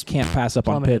he just can't pass up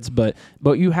plummeted. on Pitts. But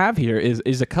what you have here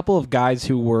is a couple of guys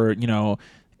who were,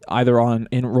 either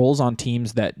in roles on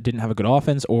teams that didn't have a good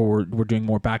offense or were doing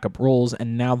more backup roles,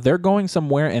 and now they're going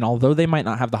somewhere, and although they might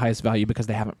not have the highest value because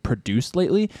they haven't produced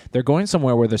lately, they're going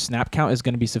somewhere where their snap count is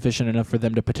going to be sufficient enough for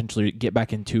them to potentially get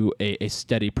back into a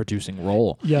steady producing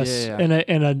role. Yes, Yeah.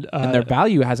 And their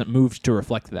value hasn't moved to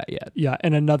reflect that yet. Yeah,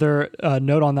 and another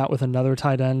note on that with another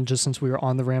tight end, just since we were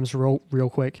on the Rams real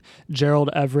quick, Gerald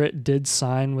Everett did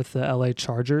sign with the LA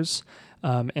Chargers.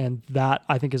 And that,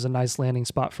 I think, is a nice landing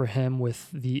spot for him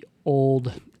with the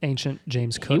old, ancient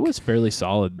James Cook. He was fairly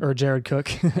solid. Or Jared Cook.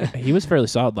 He was fairly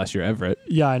solid last year, Everett.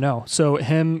 Yeah, I know. So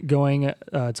him going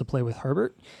to play with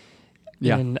Herbert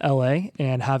in L.A.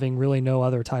 and having really no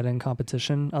other tight end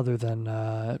competition other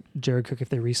than Jared Cook if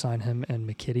they re-sign him and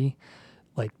McKitty.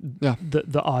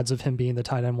 The odds of him being the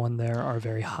tight end one there are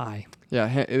very high. Yeah,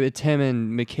 it's him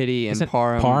and McKitty and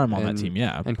Parham on that team,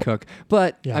 and Cook.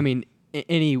 But, I mean...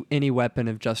 Any weapon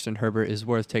of Justin Herbert is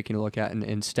worth taking a look at and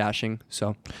stashing.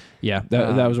 So, yeah,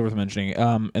 that was worth mentioning.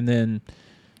 And then,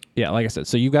 like I said,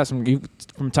 so you've got from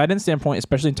a tight end standpoint,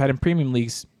 especially in tight end premium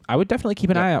leagues, I would definitely keep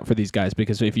an eye out for these guys,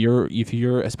 because if you're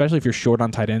especially if you're short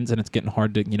on tight ends and it's getting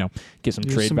hard to get some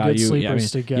trade value.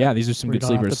 These are some good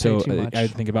sleepers. So I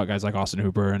think about guys like Austin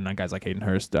Hooper and guys like Hayden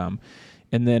Hurst. And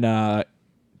then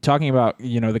talking about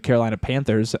the Carolina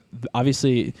Panthers,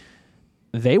 obviously.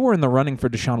 They were in the running for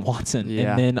Deshaun Watson,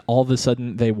 and then all of a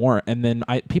sudden they weren't. And then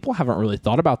people haven't really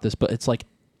thought about this, but it's like,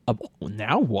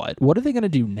 now what? What are they going to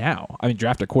do now? I mean,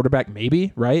 draft a quarterback,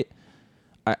 maybe, right?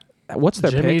 What's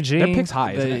their pick? G. Their pick's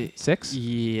high, isn't it? 6?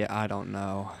 Yeah, I don't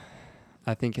know.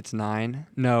 I think it's 9.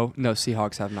 No,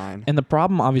 Seahawks have 9. And the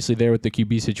problem, obviously, there with the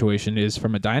QB situation is,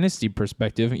 from a dynasty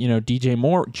perspective, DJ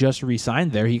Moore just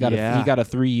re-signed there. He got a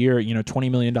 3-year,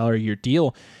 $20 million a year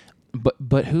deal.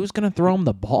 But who's going to throw him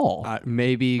the ball?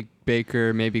 Maybe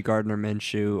Baker, maybe Gardner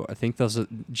Minshew. I think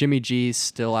Jimmy G's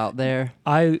still out there.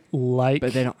 I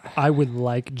would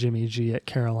like Jimmy G at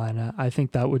Carolina. I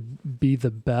think that would be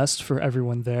the best for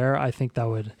everyone there. I think that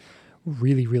would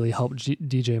really, really help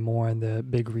DJ Moore in the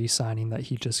big re-signing that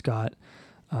he just got.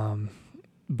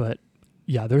 But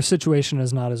yeah, their situation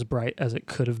is not as bright as it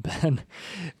could have been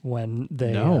when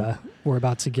they were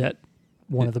about to get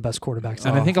one of the best quarterbacks.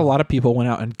 And I think a lot of people went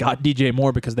out and got DJ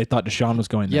Moore because they thought Deshaun was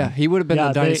going there. Yeah, he would have been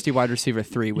the dynasty wide receiver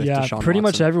 3 with Deshaun pretty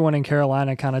Watson. much everyone in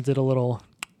Carolina kind of did a little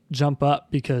jump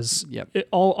up because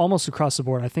almost across the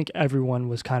board, I think everyone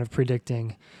was kind of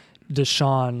predicting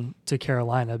Deshaun to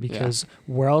Carolina because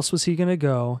where else was he going to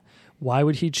go Why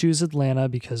would he choose Atlanta?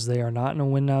 Because they are not in a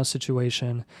win now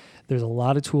situation. There's a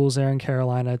lot of tools there in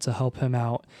Carolina to help him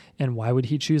out. And why would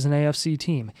he choose an AFC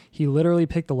team? He literally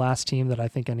picked the last team that I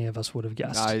think any of us would have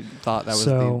guessed. I thought that was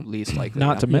the least likely.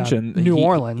 Not to mention New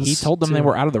Orleans. He told them they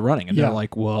were out of the running, and they're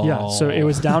like, well. Yeah, so it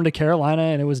was down to Carolina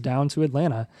and it was down to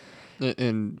Atlanta.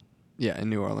 In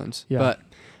New Orleans. Yeah. But,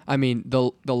 I mean,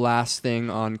 the last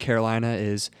thing on Carolina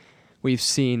is we've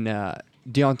seen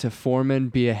Deonta Foreman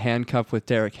be a handcuff with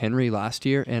Derrick Henry last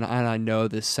year, and I know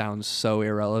this sounds so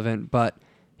irrelevant, but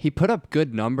he put up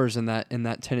good numbers in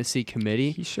that Tennessee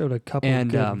committee. He showed a couple of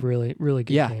good, really, really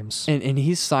good games. And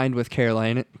he's signed with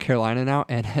Carolina now,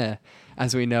 and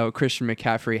as we know, Christian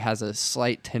McCaffrey has a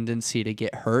slight tendency to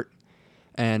get hurt.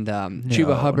 And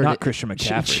Chuba Hubbard, not Christian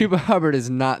McCaffrey. Chuba Hubbard is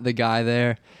not the guy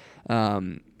there.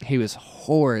 He was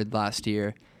horrid last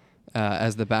year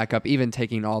as the backup, even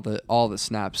taking all the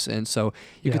snaps. And so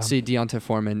you could see Deonta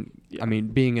Foreman, I mean,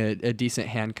 being a decent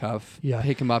handcuff. Yeah.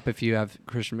 Pick him up if you have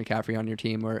Christian McCaffrey on your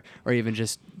team, or even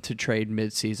just to trade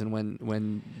midseason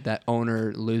when that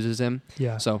owner loses him.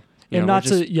 Yeah. So. Not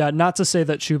to say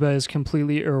that Chuba is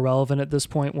completely irrelevant at this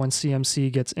point when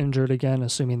CMC gets injured again,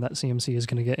 assuming that CMC is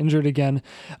going to get injured again.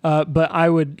 But I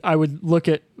would look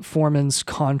at Foreman's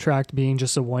contract being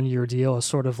just a 1-year deal as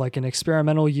sort of like an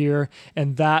experimental year,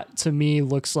 and that to me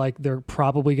looks like they're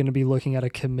probably going to be looking at a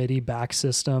committee back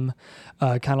system,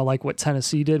 kind of like what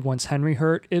Tennessee did once Henry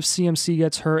hurt. If CMC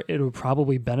gets hurt, it would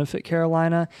probably benefit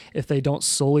Carolina if they don't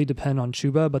solely depend on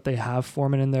Chuba, but they have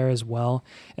Foreman in there as well,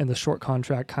 and the short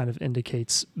contract kind of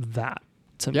indicates that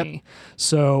to me.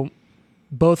 So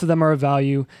both of them are a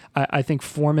value. I think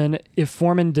Foreman, if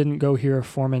Foreman didn't go here, if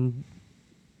Foreman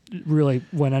really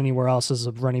went anywhere else as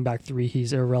a running back 3,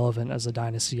 he's irrelevant as a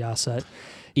dynasty asset.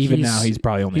 Even now, he's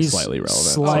probably only slightly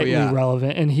relevant. Slightly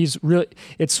relevant. And he's really,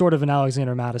 it's sort of an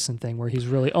Alexander Madison thing where he's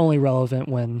really only relevant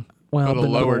when the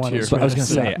lower one tier. is I was going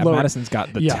to say, lower. Madison's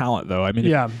got the talent, though. I mean,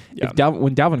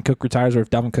 when Dalvin Cook retires, or if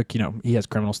Dalvin Cook, he has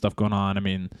criminal stuff going on, I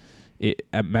mean,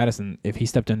 at Madison, if he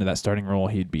stepped into that starting role,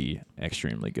 he'd be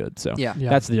extremely good. So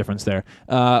that's the difference there.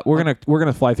 We're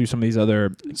gonna fly through some of these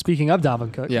other. Speaking of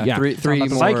Dalvin Cook, three more.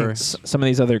 Vikings. Some of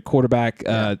these other quarterback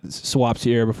swaps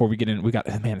here before we get in. We got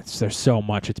there's so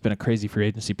much. It's been a crazy free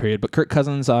agency period. But Kirk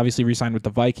Cousins obviously re-signed with the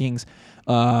Vikings.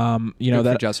 Good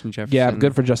for Justin Jefferson. Yeah,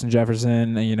 good for Justin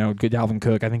Jefferson. And, good Dalvin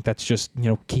Cook. I think that's just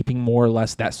keeping more or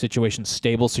less that situation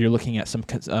stable. So you're looking at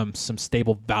some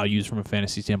stable values from a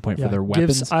fantasy standpoint for their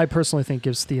weapons. I personally think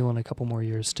gives Thielen a couple more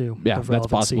years too. Yeah, that's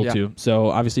possible too. So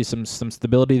obviously some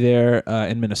stability there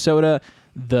in Minnesota.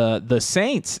 The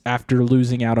Saints, after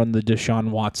losing out on the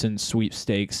Deshaun Watson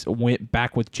sweepstakes, went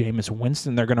back with Jameis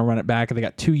Winston. They're going to run it back. They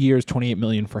got 2 years, $28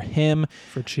 million for him.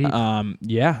 For cheap.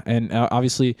 And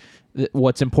obviously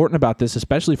what's important about this,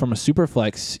 especially from a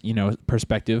superflex,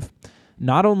 perspective,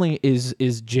 not only is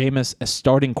Jameis a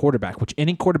starting quarterback, which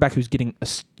any quarterback who's getting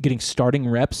starting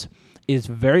reps is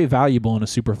very valuable in a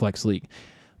superflex league.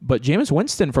 But Jameis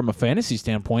Winston, from a fantasy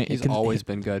standpoint, he's always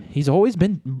been good. He's always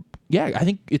been, I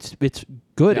think it's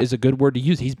good is a good word to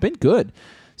use. He's been good.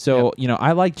 So,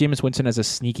 I like Jameis Winston as a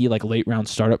sneaky, late round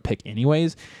startup pick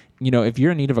anyways. If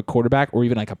you're in need of a quarterback or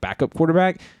even a backup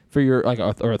quarterback for your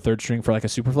or a third string for a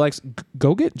super flex,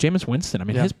 go get Jameis Winston. I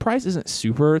mean, his price isn't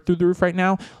super through the roof right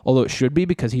now, although it should be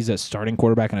because he's a starting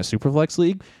quarterback in a super flex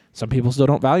league. Some people still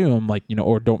don't value him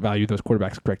or don't value those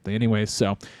quarterbacks correctly anyways.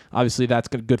 So obviously that's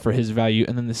good for his value.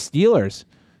 And then the Steelers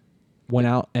went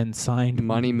out and signed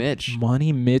Money Mitch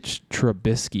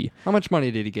Trubisky. How much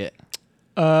money did he get?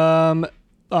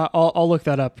 I'll look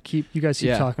that up. You guys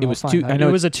keep talking. It was two. I know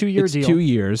it was a 2-year deal. 2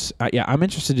 years. I'm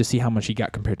interested to see how much he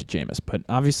got compared to Jameis. But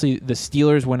obviously, the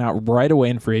Steelers went out right away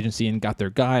in free agency and got their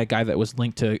a guy that was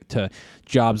linked to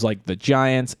jobs like the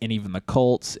Giants and even the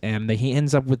Colts, and he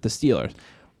ends up with the Steelers.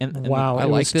 And wow, I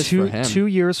like this for him. 2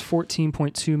 years,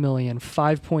 $14.2 million,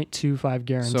 5.25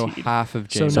 guaranteed. So half of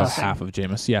Jameis. So half of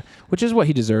Jameis, which is what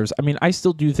he deserves. I mean, I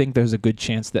still do think there's a good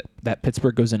chance that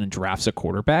Pittsburgh goes in and drafts a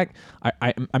quarterback.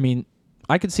 I mean,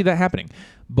 I could see that happening.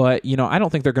 But, I don't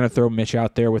think they're going to throw Mitch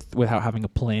out there without having a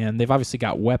plan. They've obviously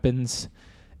got weapons.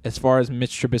 As far as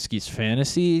Mitch Trubisky's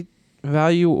fantasy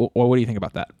value, or what do you think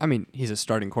about that? I mean, he's a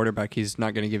starting quarterback. He's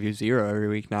not going to give you 0 every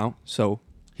week now. So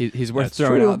he's worth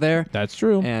throwing out there. That's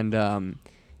true. And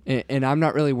I'm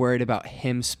not really worried about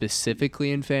him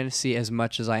specifically in fantasy as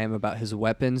much as I am about his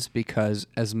weapons, because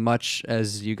as much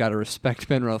as you got to respect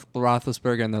Ben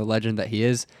Roethlisberger and the legend that he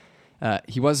is,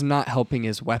 he was not helping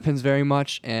his weapons very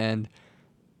much, and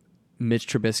Mitch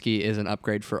Trubisky is an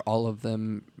upgrade for all of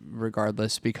them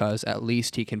regardless, because at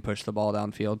least he can push the ball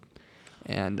downfield.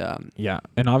 And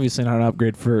and obviously not an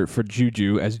upgrade for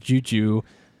Juju, as Juju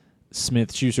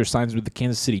Smith-Schuster signs with the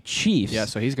Kansas City Chiefs. Yeah,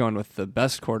 so he's going with the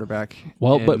best quarterback.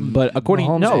 Well, but according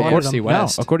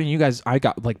West. according to you guys, I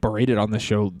got like berated on this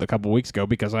show a couple weeks ago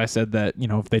because I said that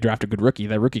if they draft a good rookie,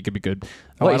 that rookie could be good.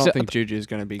 I don't think Juju is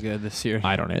going to be good this year.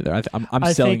 I don't either. I'm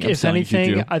I selling. think if anything,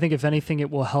 Juju. I think if anything, it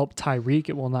will help Tyreek.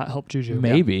 It will not help Juju.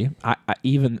 Maybe.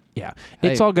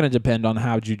 It's all going to depend on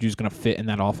how Juju's going to fit in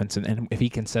that offense and if he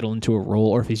can settle into a role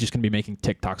or if he's just going to be making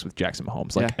TikToks with Jackson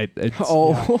Mahomes.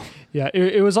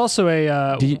 It was also a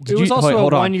a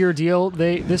 1 year deal.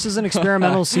 This is an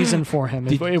experimental season for him.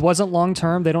 It wasn't long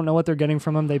term. They don't know what they're getting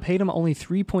from him. They paid him only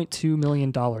 $3.2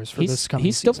 million for this coming season.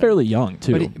 He's still fairly young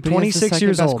too. But 26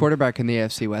 years best old. Quarterback in the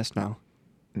AFC West now.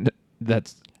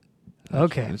 That's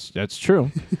okay. That's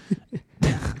true.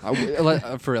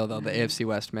 For real though, the AFC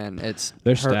West, man,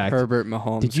 they're stacked. Herbert,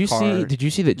 Mahomes. Did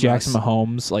you see that Jackson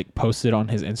Mahomes like posted on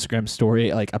his Instagram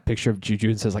story like a picture of Juju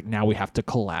and says like now we have to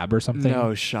collab or something?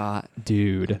 No shot,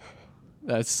 dude.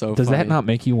 That's so. Does funny. that not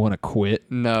make you want to quit?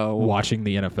 No. Watching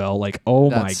the NFL, like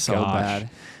oh That's my so gosh. bad.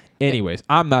 Anyways,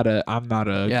 I'm not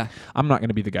going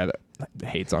to be the guy that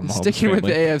hates on Mahomes. Sticking with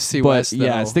the AFC West, though,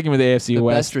 yeah, sticking with the AFC the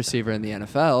West. best receiver in the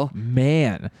NFL.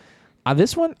 Man,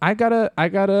 this one I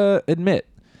gotta admit,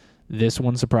 this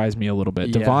one surprised me a little bit.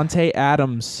 Yeah. Davante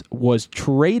Adams was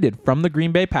traded from the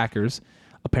Green Bay Packers.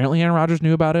 Apparently, Aaron Rodgers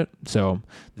knew about it, so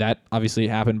that obviously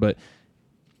happened. But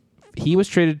he was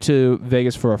traded to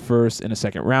Vegas for a first and a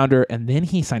second rounder, and then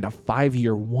he signed a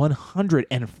 5-year,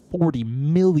 $140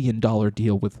 million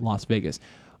deal with Las Vegas.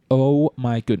 Oh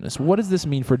my goodness! What does this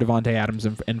mean for Davante Adams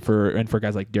and for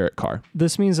guys like Derek Carr?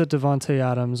 This means that Davante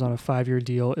Adams on a 5-year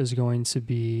deal is going to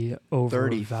be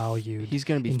overvalued. He's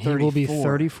going to be 34. He will be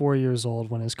 34 years old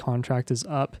when his contract is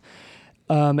up.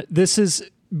 This is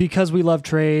because we love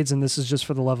trades, and this is just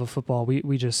for the love of football.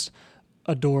 We just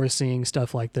adore seeing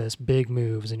stuff like this, big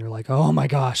moves, and you're like, oh my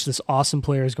gosh, this awesome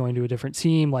player is going to a different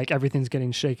team. Like everything's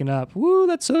getting shaken up. Woo,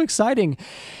 that's so exciting.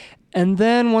 And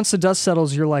then once the dust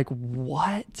settles, you're like,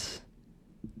 what?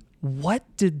 What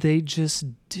did they just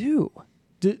do?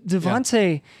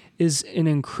 Davante is an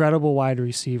incredible wide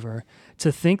receiver.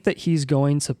 To think that he's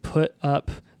going to put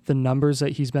up the numbers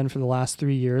that he's been for the last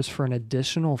 3 years for an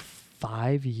additional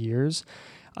 5 years,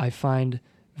 I find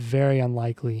very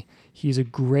unlikely. He's a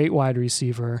great wide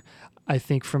receiver. I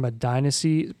think from a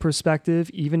dynasty perspective,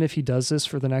 even if he does this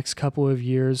for the next couple of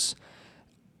years,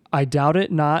 I doubt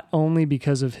it, not only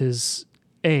because of his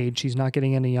age, he's not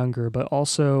getting any younger, but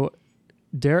also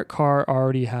Derek Carr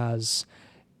already has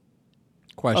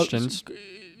questions.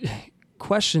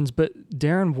 But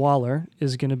Darren Waller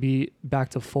is going to be back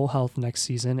to full health next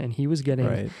season, and he was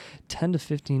getting 10 to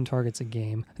 15 targets a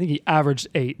game. I think he averaged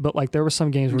 8, but like there were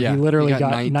some games where he literally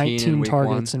got 19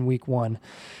 targets in week 1.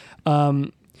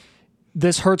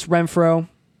 This hurts Renfro,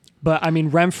 but I mean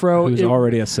Renfro who's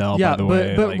already a sell. by the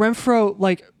way. But Renfro,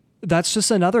 like that's just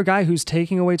another guy who's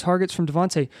taking away targets from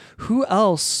Davante. Who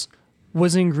else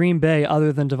was in Green Bay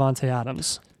other than Davante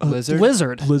Adams?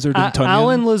 Lizard and Tunyon.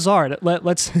 Alan Lazard.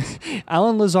 Let's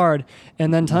Alan Lazard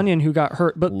and then Tunyon, who got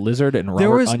hurt. But Lizard and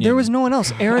Robert Onion. There was no one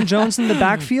else. Aaron Jones in the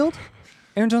backfield.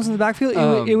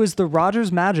 It was the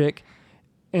Rodgers magic,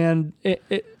 and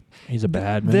he's a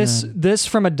bad man. This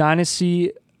from a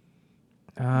dynasty.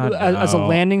 As a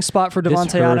landing spot for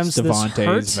Davante Adams, this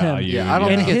hurts him. Value. Yeah, I don't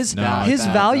think his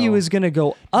value is going to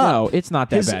go up. No, it's not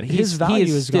that bad. His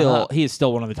value is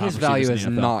still one of the top. His value has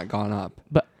not gone up.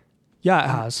 But yeah, it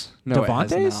has. No,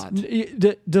 Davante's? it has not.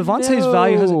 Davante's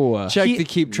value has check the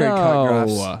keep trade cut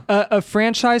graphs. A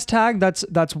franchise tag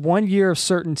that's 1 year of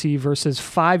certainty versus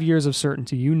 5 years of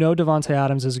certainty. You know Davante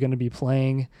Adams is going to be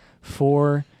playing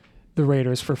for the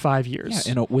Raiders for 5 years.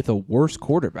 Yeah, and with a worse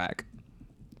quarterback.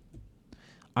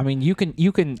 I mean, you can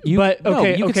send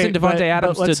Davante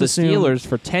Adams to the Steelers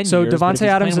for 10 so years. So Davante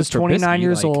Adams is 29 Trubisky,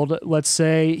 years old. Let's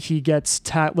say he gets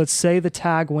let's say the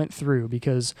tag went through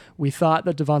because we thought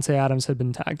that Davante Adams had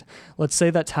been tagged. Let's say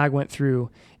that tag went through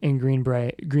in Green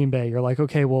Bay. You're like,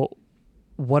 okay, well,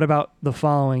 what about the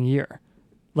following year?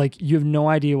 Like, you have no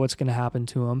idea what's going to happen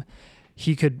to him.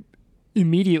 He could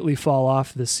immediately fall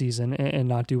off this season and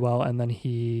not do well, and then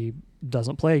he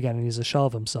doesn't play again and he's a shell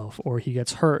of himself, or he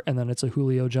gets hurt and then it's a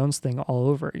Julio Jones thing all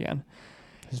over again.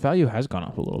 His value has gone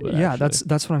up a little bit. Yeah, actually.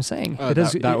 that's what I'm saying.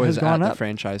 That was gone up. The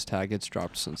franchise tag. It's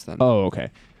dropped since then. Oh, okay.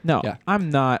 No, yeah.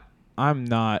 I'm not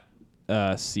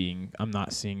seeing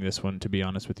this one, to be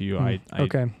honest with you. I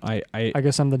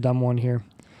guess I'm the dumb one here.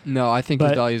 No, I think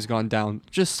his value's gone down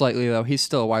just slightly though. He's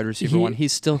still a wide receiver one.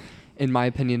 He's still, in my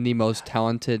opinion, the most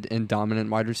talented and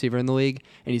dominant wide receiver in the league,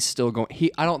 and he's still going.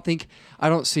 I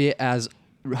don't see it as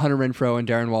Hunter Renfrow and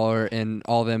Darren Waller and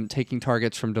all them taking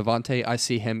targets from Devontae, I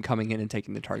see him coming in and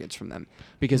taking the targets from them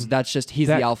because that's just he's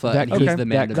the alpha and he's the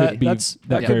man to that beat.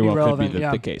 That very well could be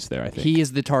the case there. I think he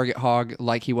is the target hog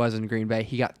like he was in Green Bay.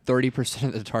 He got 30%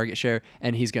 of the target share,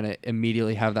 and he's going to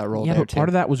immediately have that role. Yeah, there but part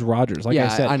of that was Rodgers. Like I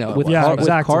said, I know with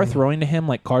Carr throwing to him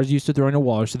like Carr's used to throwing to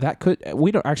Waller, so that could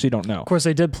we don't know. Of course,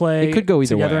 they did play. It could go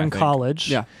either together way, in college.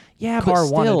 Yeah. Yeah, Carr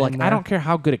but still, like in I don't care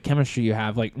how good a chemistry you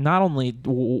have. Like, not only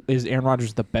is Aaron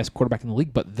Rodgers the best quarterback in the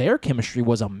league, but their chemistry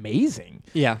was amazing.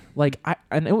 Yeah, like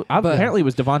apparently it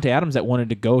was Devontae Adams that wanted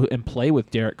to go and play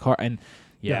with Derek Carr, and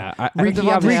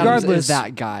regardless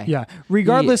that guy. Yeah,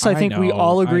 regardless, I think we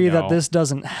all agree that this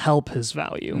doesn't help his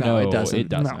value. No, it doesn't. It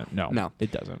doesn't. No,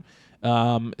 it doesn't.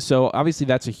 So obviously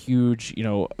that's a huge,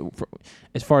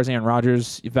 as far as Aaron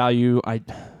Rodgers' value,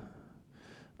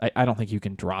 I don't think you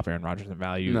can drop Aaron Rodgers in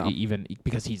value even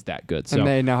because he's that good. So and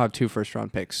they now have 2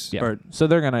 first-round picks. Yeah. So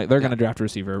they're gonna draft a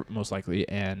receiver most likely,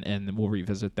 and we'll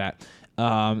revisit that.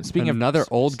 Speaking of another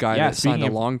old guy that signed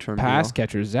a long-term pass deal.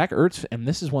 catcher, Zach Ertz, and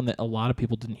this is one that a lot of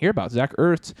people didn't hear about. Zach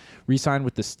Ertz re-signed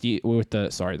with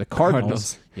the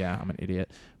Cardinals. Yeah, I'm an idiot.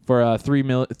 For 3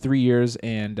 years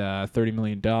and $30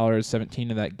 million, 17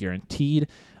 of that guaranteed.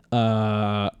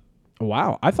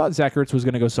 Wow, I thought Zach Ertz was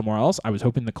going to go somewhere else. I was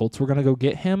hoping the Colts were going to go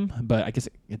get him, but I guess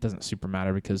it doesn't super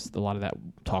matter because a lot of that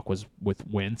talk was with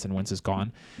Wentz, and Wentz is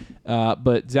gone.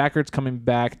 But Zach Ertz coming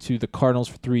back to the Cardinals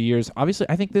for 3 years. Obviously,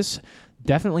 I think this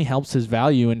definitely helps his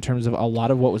value in terms of a lot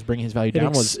of what was bringing his value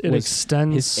down was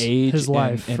extends his age, his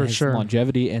life, and for his sure.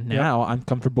 longevity. And now I'm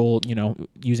comfortable,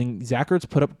 using Zach Ertz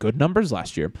put up good numbers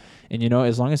last year. And,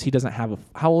 as long as he doesn't have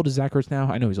how old is Zach Ertz now?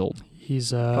 I know he's old.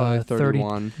 He's probably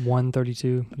 31,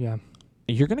 32, yeah.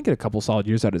 You're going to get a couple solid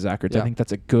years out of Zach Ertz. I think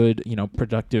that's a good,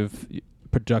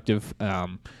 productive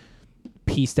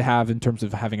piece to have in terms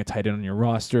of having a tight end on your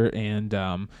roster. And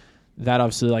that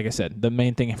obviously, like I said, the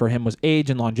main thing for him was age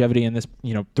and longevity. In this,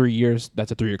 3 years,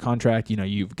 that's a 3-year contract.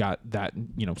 You've got that,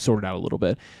 sorted out a little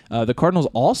bit. The Cardinals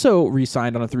also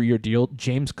re-signed on a 3-year deal.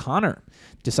 James Conner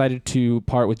decided to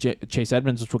part with Chase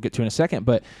Edmonds, which we'll get to in a second.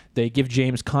 But they give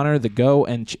James Conner the go,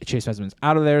 and Chase Edmonds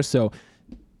out of there. So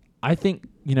I think,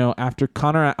 after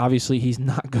Conner, obviously he's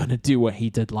not going to do what he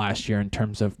did last year in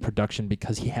terms of production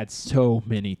because he had so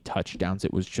many touchdowns.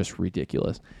 It was just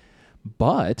ridiculous.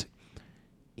 But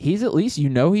he's at least,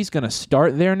 he's going to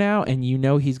start there now, and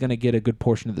he's going to get a good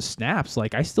portion of the snaps.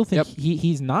 Like, I still think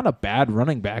he's not a bad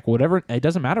running back. Whatever, it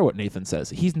doesn't matter what Nathan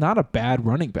says. He's not a bad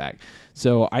running back.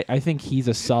 So I think he's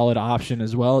a solid option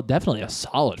as well. Definitely a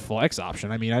solid flex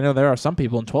option. I mean, I know there are some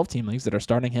people in 12-team leagues that are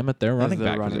starting him at their running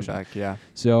back position. Yeah.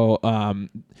 So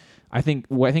I think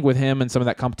with him and some of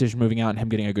that competition moving out and him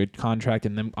getting a good contract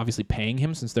and them obviously paying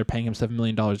him, since they're paying him $7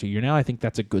 million a year now, I think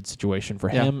that's a good situation for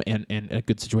him and a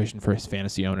good situation for his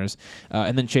fantasy owners.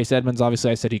 And then Chase Edmonds,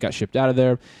 obviously I said he got shipped out of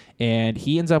there, and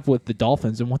he ends up with the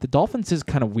Dolphins. And what the Dolphins is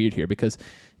kind of weird here because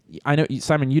I know,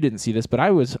 Simon, you didn't see this, but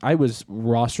I was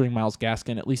rostering Myles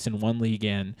Gaskin at least in one league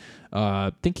and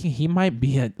thinking he might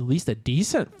be at least a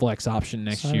decent flex option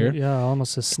next year. Yeah,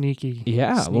 almost a sneaky.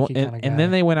 Yeah, and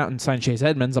then they went out and signed Chase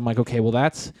Edmonds. I'm like, okay, well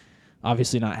that's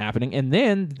obviously not happening. And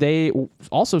then they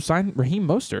also signed Raheem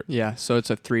Mostert. Yeah, so it's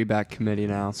a 3-back committee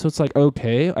now. So it's like,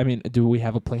 okay, I mean, do we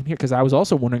have a plan here? Because I was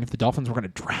also wondering if the Dolphins were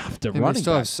going to draft a running back.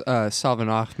 They still have Salvin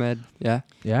Ahmed. Yeah.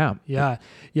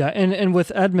 And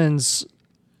with Edmonds,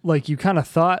 like, you kind of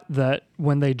thought that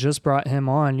when they just brought him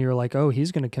on, you're like, oh,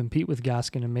 he's going to compete with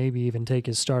Gaskin and maybe even take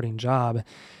his starting job.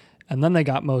 And then they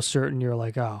got Mostert, and you're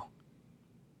like, oh,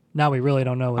 now we really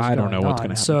don't know what's going on. I don't know what's going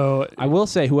to happen. So I will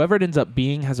say, whoever it ends up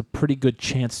being has a pretty good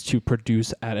chance to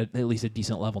produce at least a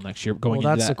decent level next year.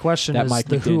 That's the question.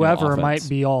 Whoever might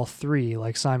be all three,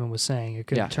 like Simon was saying, it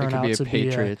could turn out to be a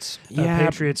Patriots.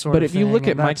 Patriots sort of thing. But if you look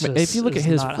at if you look at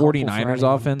his 49ers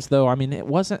offense, though, I mean,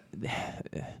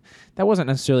 that wasn't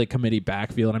necessarily a committee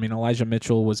backfield. I mean, Elijah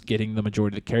Mitchell was getting the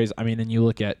majority of the carries. I mean, and you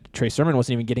look at Trey Sermon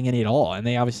wasn't even getting any at all, and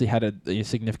they obviously had a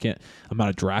significant amount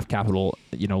of draft capital,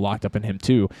 locked up in him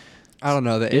too. I don't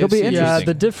know. It'll be interesting. Yeah,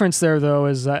 the difference there, though,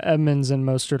 is that Edmonds and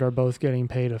Mostert are both getting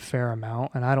paid a fair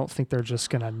amount, and I don't think they're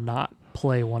just going to not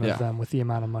play one of them with the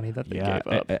amount of money that they gave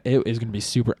up. It is going to be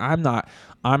super.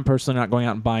 I'm personally not going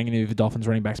out and buying any of the Dolphins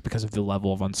running backs because of the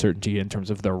level of uncertainty in terms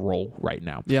of their role right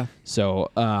now. Yeah. So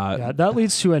that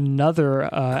leads to another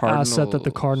asset that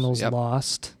the Cardinals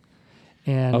lost.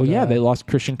 And they lost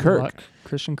Christian Kirk.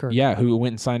 Christian Kirk. Yeah, who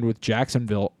went and signed with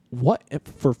Jacksonville. What,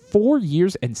 for 4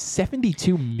 years and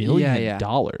 $72 million?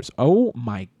 Oh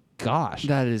my gosh.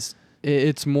 That is,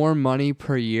 it's more money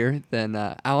per year than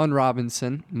Allen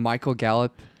Robinson, Michael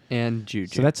Gallup, and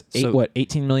Juju. So that's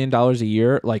 $18 million a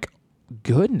year. Like,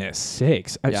 Goodness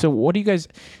sakes. Yeah. So what do you guys,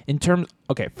 in terms,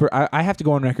 okay, I have to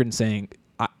go on record and saying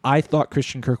I thought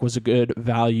Christian Kirk was a good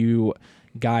value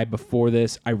guy before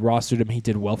this. I rostered him. He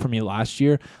did well for me last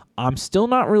year. I'm still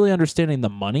not really understanding the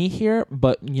money here,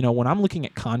 but, when I'm looking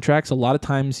at contracts, a lot of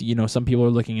times, some people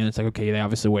are looking and it's like, okay, they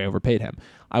obviously way overpaid him.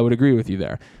 I would agree with you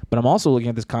there. But I'm also looking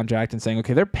at this contract and saying,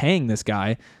 okay, they're paying this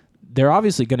guy. They're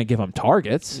obviously going to give him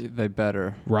targets. They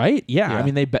better, right? Yeah. I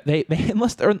mean, they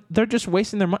unless they're just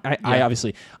wasting their money.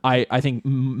 I think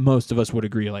most of us would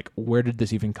agree. Like, where did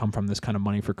this even come from? This kind of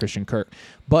money for Christian Kirk?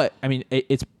 But I mean,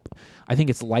 I think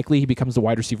it's likely he becomes the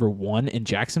wide receiver 1 in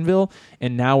Jacksonville,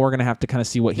 and now we're gonna have to kind of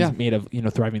see what he's made of.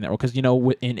 Thriving there, because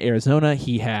in Arizona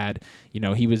he had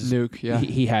he was Nuke. Yeah.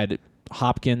 He had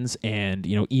Hopkins and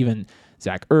even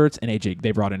Zach Ertz and AJ.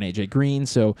 They brought in AJ Green,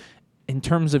 so. In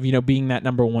terms of being that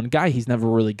number 1 guy, he's never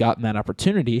really gotten that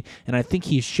opportunity, and I think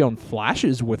he's shown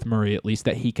flashes with Murray at least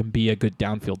that he can be a good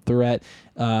downfield threat.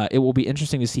 It will be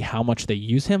interesting to see how much they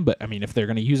use him, but I mean, if they're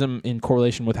going to use him in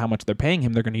correlation with how much they're paying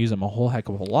him, they're going to use him a whole heck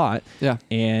of a lot. Yeah,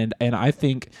 and I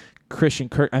think Christian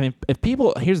Kirk. I mean,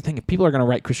 here's the thing: if people are going to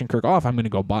write Christian Kirk off, I'm going to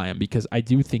go buy him because I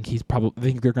do think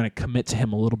they're going to commit to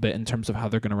him a little bit in terms of how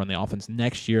they're going to run the offense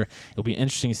next year. It'll be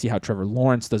interesting to see how Trevor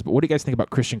Lawrence does. But what do you guys think about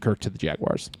Christian Kirk to the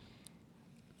Jaguars?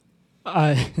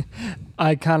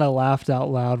 I kind of laughed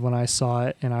out loud when I saw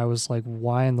it, and I was like,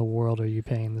 why in the world are you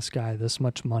paying this guy this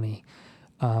much money?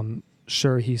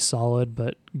 Sure, he's solid,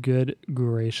 but good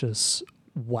gracious,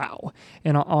 wow.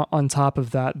 And on top of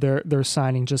that, they're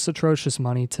signing just atrocious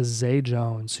money to Zay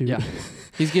Jones, who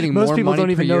he's getting most more people money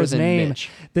don't even per know year his than name. Mitch.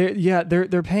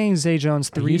 They're paying Zay Jones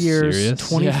 3 years,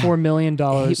 serious? $24 million,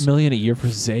 $8 million a year for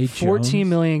Zay Jones, $14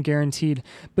 million guaranteed.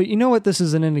 But you know what? This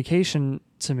is an indication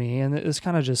to me, and this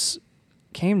kind of just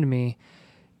came to me.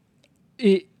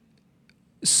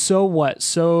 So what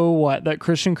that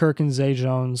Christian Kirk and Zay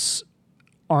Jones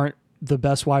aren't the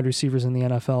best wide receivers in the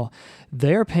NFL.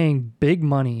 They're paying big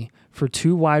money for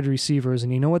 2 wide receivers,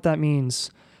 and you know what that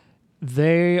means?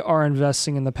 They are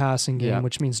investing in the passing game,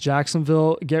 which means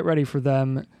Jacksonville, get ready for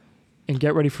them and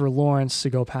get ready for Lawrence to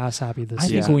go pass happy this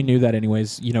season. I think we knew that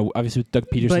anyways. Obviously with Doug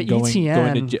Peterson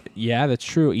going to that's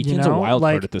true. Etienne's a wild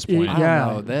card at this point. I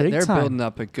don't know. They're building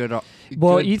up a good.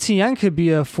 Well, Etienne could be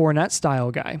a Fournette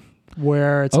style guy,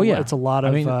 where it's it's a lot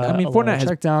of Fournette has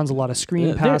checkdowns, a lot of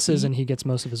screen passes, and he gets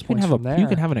most of his points from there. You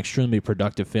can have an extremely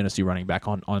productive fantasy running back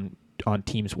on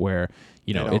teams where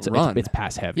it's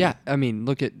pass heavy. Yeah, I mean,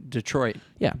 look at Detroit.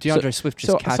 Yeah, DeAndre Swift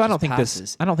just catches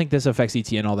passes. I don't think this affects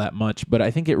Etienne all that much, but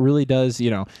I think it really does.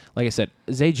 Like I said,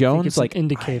 Zay Jones, it's like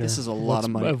indicator. This is a lot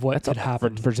of money of what could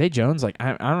happen for Zay Jones. Like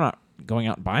I'm not going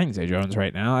out and buying Zay Jones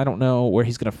right now. I don't know where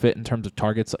he's going to fit in terms of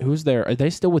targets. Who's there? Are they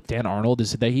still with Dan Arnold?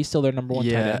 He's still their number 1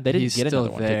 tight end? They didn't get still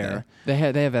another there. one, did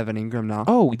they? They have Evan Ingram now.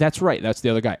 Oh, that's right. That's the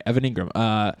other guy, Evan Ingram.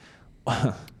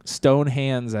 Stone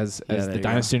Hands, as the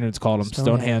Dynasty nerds called him.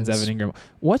 Stone Hands, Evan Ingram.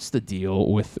 What's the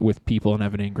deal with people in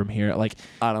Evan Ingram here? Like,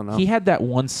 I don't know. He had that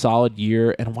one solid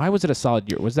year, and why was it a solid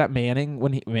year? Was that Manning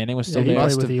when Manning was still there?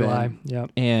 He played with Eli.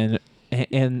 Yeah.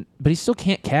 But he still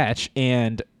can't catch.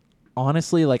 And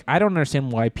honestly, like, I don't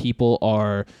understand why people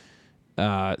are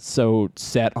so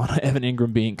set on Evan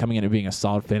Ingram coming in and being a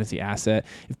solid fantasy asset.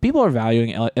 If people are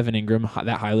valuing Evan Ingram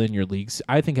that highly in your leagues,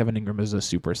 I think Evan Ingram is a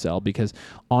super sell because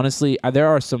honestly, there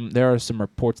are some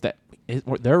reports that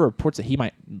he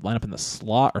might line up in the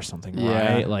slot or something,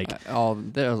 right? Like,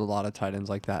 there's a lot of tight ends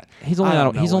like that. He's only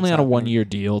on a 1-year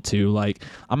deal too. Like,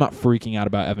 I'm not freaking out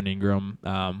about Evan Ingram.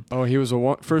 He was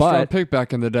a first round pick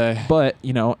back in the day. But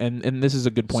and this is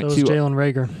a good point so too. Jalen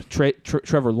Reagor,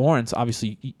 Trevor Lawrence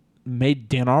obviously made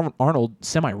Dan Arnold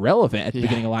semi-relevant at the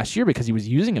beginning of last year because he was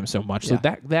using him so much. So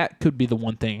that could be the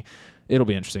one thing. It'll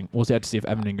be interesting. We'll have to see if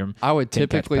Evan Ingram. I would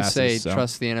typically say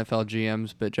trust the NFL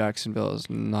GMs, but Jacksonville is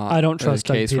not. I don't trust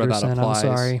the case Doug where that Peterson. applies.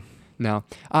 I'm sorry. No,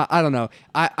 I don't know.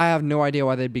 I have no idea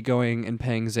why they'd be going and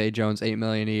paying Zay Jones $8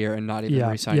 million a year and not even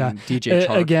re-signing DJ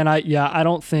Chark. Again, I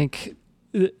don't think.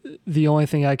 The only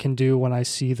thing I can do when I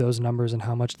see those numbers and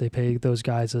how much they pay those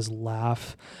guys is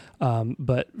laugh.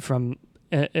 But from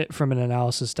an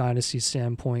analysis dynasty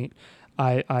standpoint,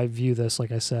 I view this,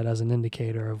 like I said, as an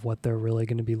indicator of what they're really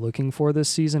going to be looking for this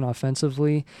season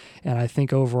offensively. And I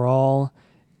think overall,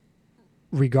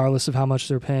 regardless of how much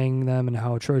they're paying them and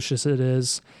how atrocious it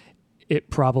is, it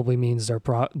probably means they're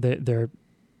going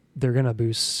to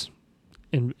boost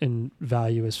in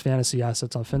value as fantasy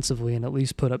assets offensively and at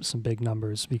least put up some big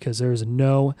numbers, because there's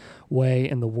no way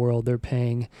in the world they're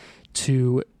paying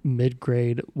 2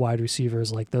 mid-grade wide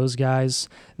receivers like those guys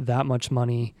that much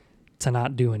money to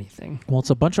not do anything. Well, it's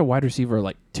a bunch of wide receiver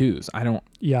like 2s.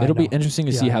 It'll be interesting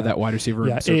to see how that wide receiver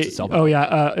sorts itself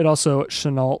out. It also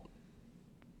Chenault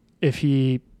if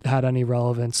he had any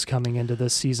relevance coming into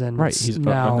this season. Right, he's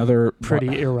now another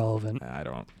pretty irrelevant.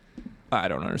 I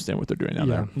don't understand what they're doing down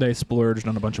Yeah. there. They splurged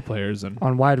on a bunch of players and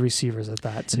On wide receivers at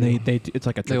that too. and they it's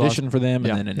like a tradition for them,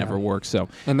 and then it never works. So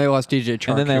And they lost DJ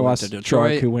Chark. and then they who lost went to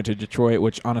Detroit. Chark, who went to Detroit,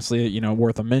 which honestly,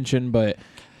 worth a mention. But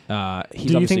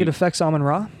he's Do you think it affects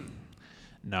Amon-Ra?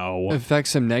 no,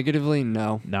 Affects him negatively?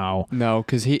 No,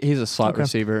 because he's a slot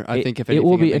receiver. I think if it anything,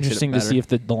 will be makes interesting it to see if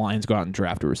the Lions go out and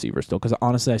draft a receiver still, because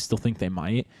honestly, I still think they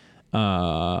might.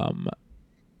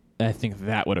 I think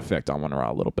that would affect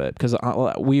Amon-Ra a little bit, because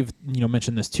we've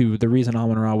mentioned this too. The reason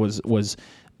Amon-Ra was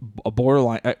a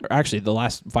borderline. Actually, the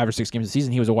last 5 or 6 games of the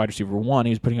season, he was a wide receiver 1. He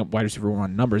was putting up wide receiver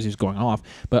 1 numbers. He was going off,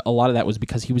 but a lot of that was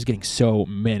because he was getting so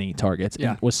many targets.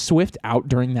 Yeah. And was Swift out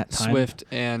during that time? Swift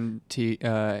and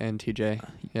TJ.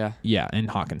 Yeah, and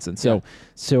Hawkinson. So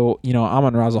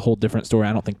Amon-Ra's a whole different story.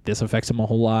 I don't think this affects him a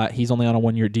whole lot. He's only on a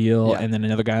 1-year deal, and then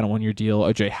another guy on a 1-year deal.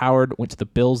 O.J. Howard went to the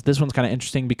Bills. This one's kind of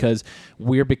interesting because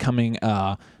we're becoming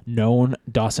known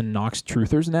Dawson Knox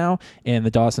truthers now, and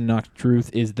the Dawson Knox truth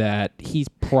is that he's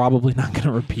probably not going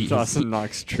to repeat. Dawson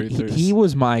Knox truthers. He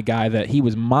was my guy he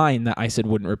was mine that I said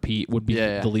wouldn't repeat, would be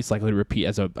the least likely to repeat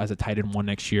as a tight end 1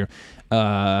 next year.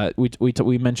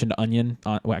 We mentioned Onion.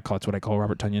 That's what I call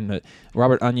Robert Tonyan. But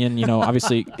Robert Onion,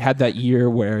 obviously had that year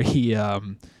where he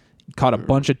caught a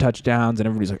bunch of touchdowns, and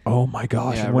everybody's like, "Oh my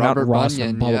gosh!" Yeah, and went out and Ross Bunyan,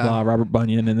 and blah blah blah. Robert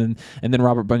Bunyan, and then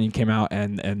Robert Bunyan came out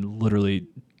and literally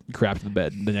crapped the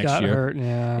bed the next Got year. hurt,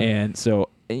 yeah. And so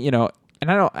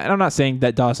and I'm not saying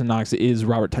that Dawson Knox is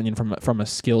Robert Tonyan from a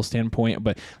skill standpoint,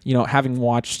 but having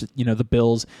watched the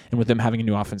Bills and with them having a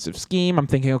new offensive scheme, I'm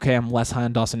thinking, okay, I'm less high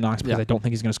on Dawson Knox because I don't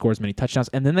think he's going to score as many touchdowns.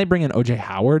 And then they bring in O.J.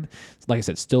 Howard, like I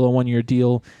said, still a 1-year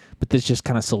deal, but this just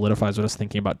kind of solidifies what I was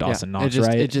thinking about Dawson Knox,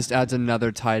 right? It just adds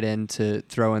another tight end to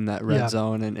throw in that red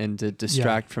zone and to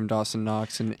distract from Dawson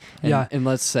Knox and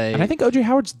let's say, and I think O.J.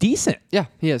 Howard's decent. Yeah,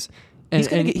 he is. He's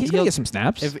going to get some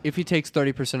snaps. If he takes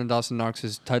 30% of Dawson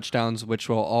Knox's touchdowns, which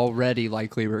will already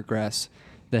likely regress,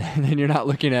 then you're not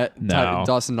looking at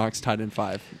Dawson Knox tight end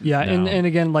 5. Yeah, no. and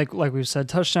again, like we've said,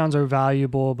 touchdowns are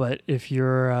valuable, but if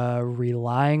you're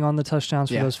relying on the touchdowns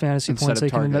for those fantasy points, they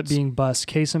can end up being bust.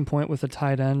 Case in point with a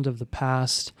tight end of the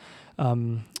past,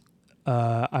 I'm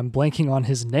blanking on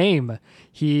his name.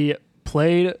 He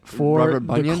played for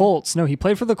the Colts. No, he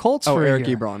played for the Colts for Eric a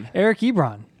year. Ebron. Eric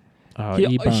Ebron.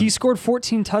 He scored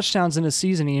 14 touchdowns in a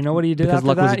season, and you know what he did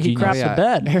after that? He crapped the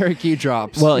bed. Eric E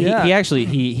drops. Well, he actually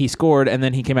he scored, and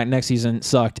then he came back next season,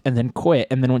 sucked, and then quit,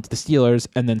 and then went to the Steelers,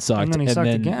 and then sucked, and then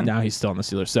again. Now he's still on the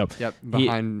Steelers. So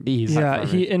he's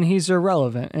he's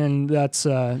irrelevant, and that's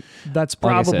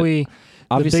probably.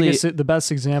 Obviously, the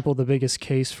best example, the biggest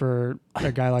case for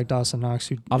a guy like Dawson Knox,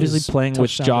 who obviously playing with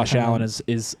Josh Allen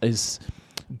is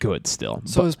good still.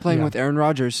 So is playing with Aaron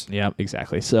Rodgers. Yeah,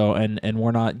 exactly. So and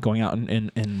we're not going out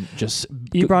and just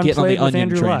Ebron getting on the onion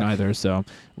Andrew train Luck. either. So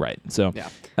So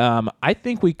I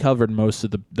think we covered most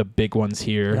of the big ones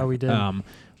here. Yeah, we did.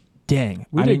 Dang,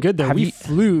 we did good there. We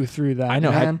flew through that. I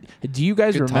know. Man. Do you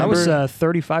guys remember? That was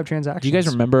 35 transactions. Do you guys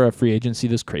remember a free agency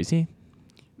this crazy?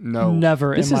 No,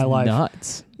 never in my life.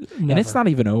 Nuts. Never. And it's not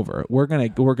even over. We're gonna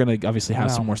obviously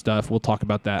have some more stuff. We'll talk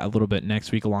about that a little bit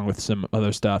next week, along with some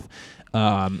other stuff.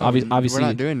 Obviously, we're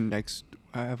not doing next.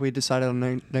 Have we decided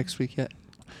on next week yet?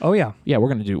 Oh yeah, we're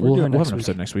gonna do. We'll have an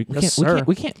episode next week.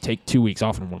 We can't take 2 weeks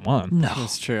off in one month. No,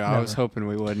 that's true. I was hoping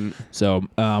we wouldn't. So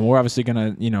we're obviously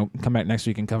gonna come back next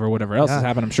week and cover whatever else has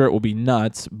happened. I'm sure it will be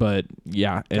nuts, but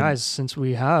yeah, guys, since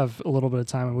we have a little bit of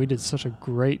time and we did such a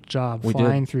great job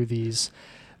flying through these.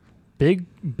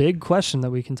 Big question that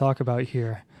we can talk about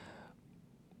here.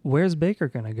 Where's Baker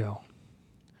going to go?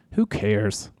 Who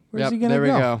cares? Where's he going to go?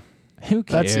 There we go. Who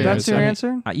cares? That's your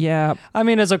answer? Yeah. I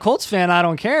mean, as a Colts fan, I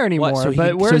don't care anymore,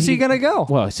 but where is he going to go?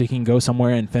 Well, so he can go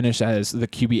somewhere and finish as the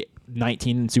QB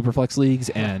 19 in Superflex leagues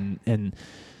and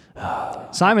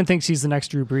Simon thinks he's the next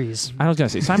Drew Brees. I was going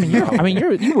to say, Simon,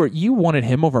 you wanted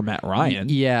him over Matt Ryan.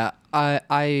 Yeah,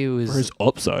 I was for his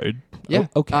upside. Yeah.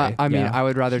 Okay. I mean, I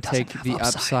would rather take the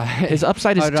upside. His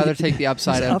upside is. I would rather take the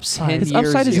upside of 10 his years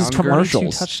upside is his younger.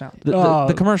 commercials.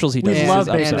 The commercials he does. We love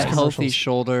and a healthy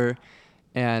shoulder.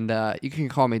 And you can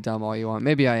call me dumb all you want.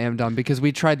 Maybe I am dumb because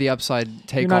we tried the upside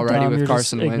take already with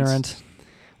Carson Wentz. Ignorant.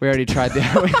 We already tried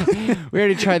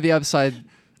the upside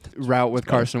route with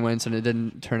Carson Wentz, and it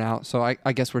didn't turn out. So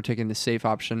I guess we're taking the safe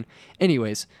option.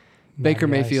 Anyways. Baker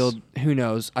Mayfield, who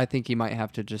knows? I think he might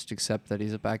have to just accept that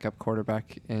he's a backup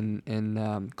quarterback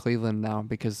in Cleveland now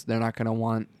because they're not going to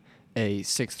want a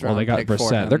 6th round. Well, they got pick for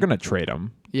Brissett. him. They're going to trade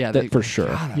him. Yeah, for sure.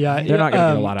 Yeah, they're not going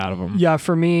to get a lot out of him. Yeah,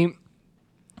 for me,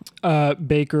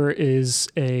 Baker is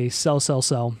a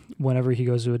sell. whenever he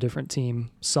goes to a different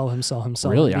team, sell him.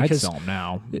 Really, I'd sell him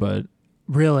now, but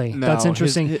really, No, that's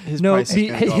interesting. His price is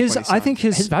gonna go up when he I think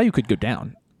his value could go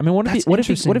down. I mean, what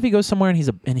if he goes somewhere and he's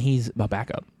a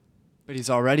backup? But he's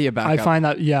already a backup. I find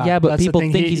that but that's people the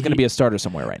thing. think he's going to be a starter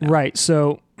somewhere right now. Right.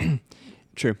 So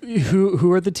True.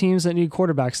 who are the teams that need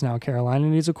quarterbacks now? Carolina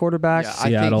needs a quarterback. Yeah,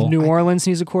 Seattle. New Orleans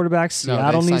needs a quarterback.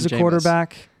 Seattle needs a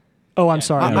quarterback. Oh, I'm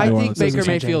sorry. I New think Orleans Baker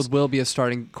doesn't Mayfield will be a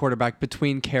starting quarterback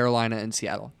between Carolina and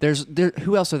Seattle.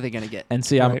 Who else are they going to get? And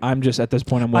see, Right. I'm just at this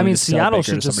point. I'm willing to sell Seattle Baker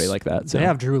should to somebody just, like that. So. They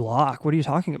have Drew Lock. What are you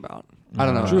talking about? I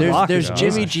don't know. Drew Lock There's is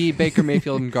Jimmy awesome. G, Baker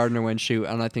Mayfield, and Gardner Minshew,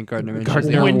 and I think Gardner Minshew.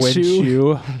 Gardner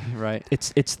Minshew. Minshew. Right.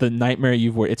 It's the nightmare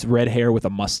you've worn. It's red hair with a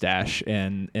mustache,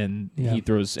 and Yeah. he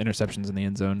throws interceptions in the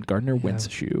end zone. Gardner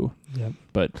Minshew. Yep.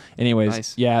 But anyways,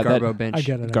 Nice. yeah, Garbo bench. I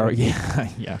get it.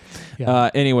 yeah. Yeah.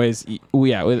 Anyways,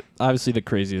 obviously the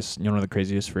craziest, one of the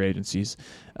craziest free agencies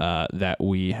that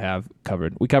we have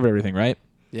covered. We covered everything, right?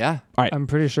 Yeah. All right. I'm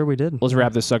pretty sure we did. Let's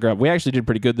wrap this sucker up. We actually did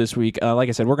pretty good this week. Like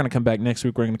I said, we're going to come back next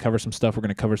week. We're going to cover some stuff. We're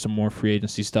going to cover some more free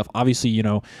agency stuff. Obviously,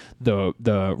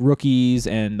 the rookies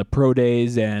and the pro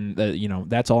days and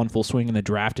that's all in full swing. And the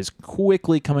draft is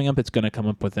quickly coming up. It's going to come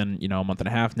up within a month and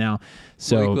a half now.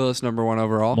 So Malik Willis, #1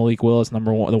 overall. Malik Willis,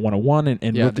 number one, the 101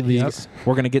 in rookie leagues.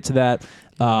 We're going to get to that.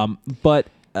 But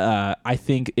I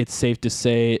think it's safe to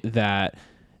say that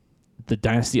the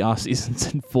Dynasty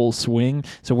offseason's in full swing,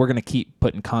 so we're going to keep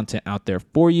putting content out there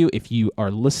for you. If you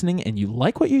are listening and you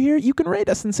like what you hear, you can rate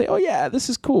us and say, oh yeah, this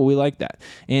is cool, we like that.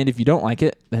 And if you don't like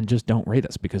it, then just don't rate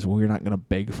us, because we're not going to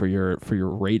beg for your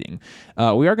rating.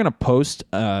 We are going to post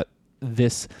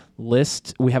this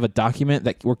list. We have a document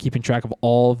that we're keeping track of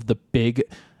all of the big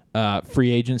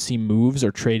free agency moves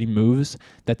or trading moves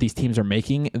that these teams are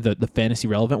making, the fantasy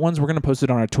relevant ones. We're going to post it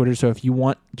on our Twitter, so if you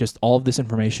want just all of this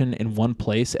information in one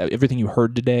place, everything you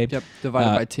heard today,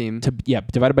 divided by team,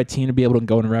 divided by team, to be able to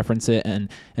go and reference it and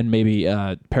maybe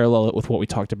parallel it with what we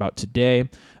talked about today.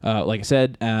 Like I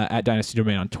said, at Dynasty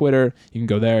Domain on Twitter, you can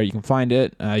go there, you can find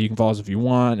it, you can follow us if you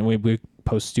want, and we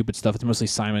post stupid stuff. It's mostly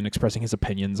Simon expressing his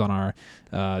opinions on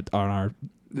our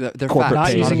they're corporate not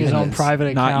page. using his own private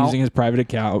account. Not using his private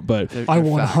account, but I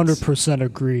 100%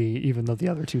 agree, even though the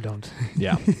other two don't.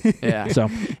 Yeah. Yeah. So,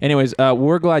 anyways,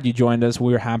 we're glad you joined us.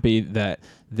 We're happy that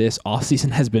this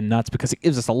offseason has been nuts, because it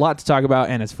gives us a lot to talk about,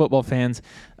 and as football fans,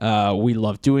 we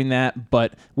love doing that.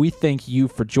 But we thank you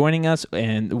for joining us,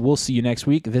 and we'll see you next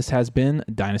week. This has been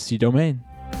Dynasty Domain.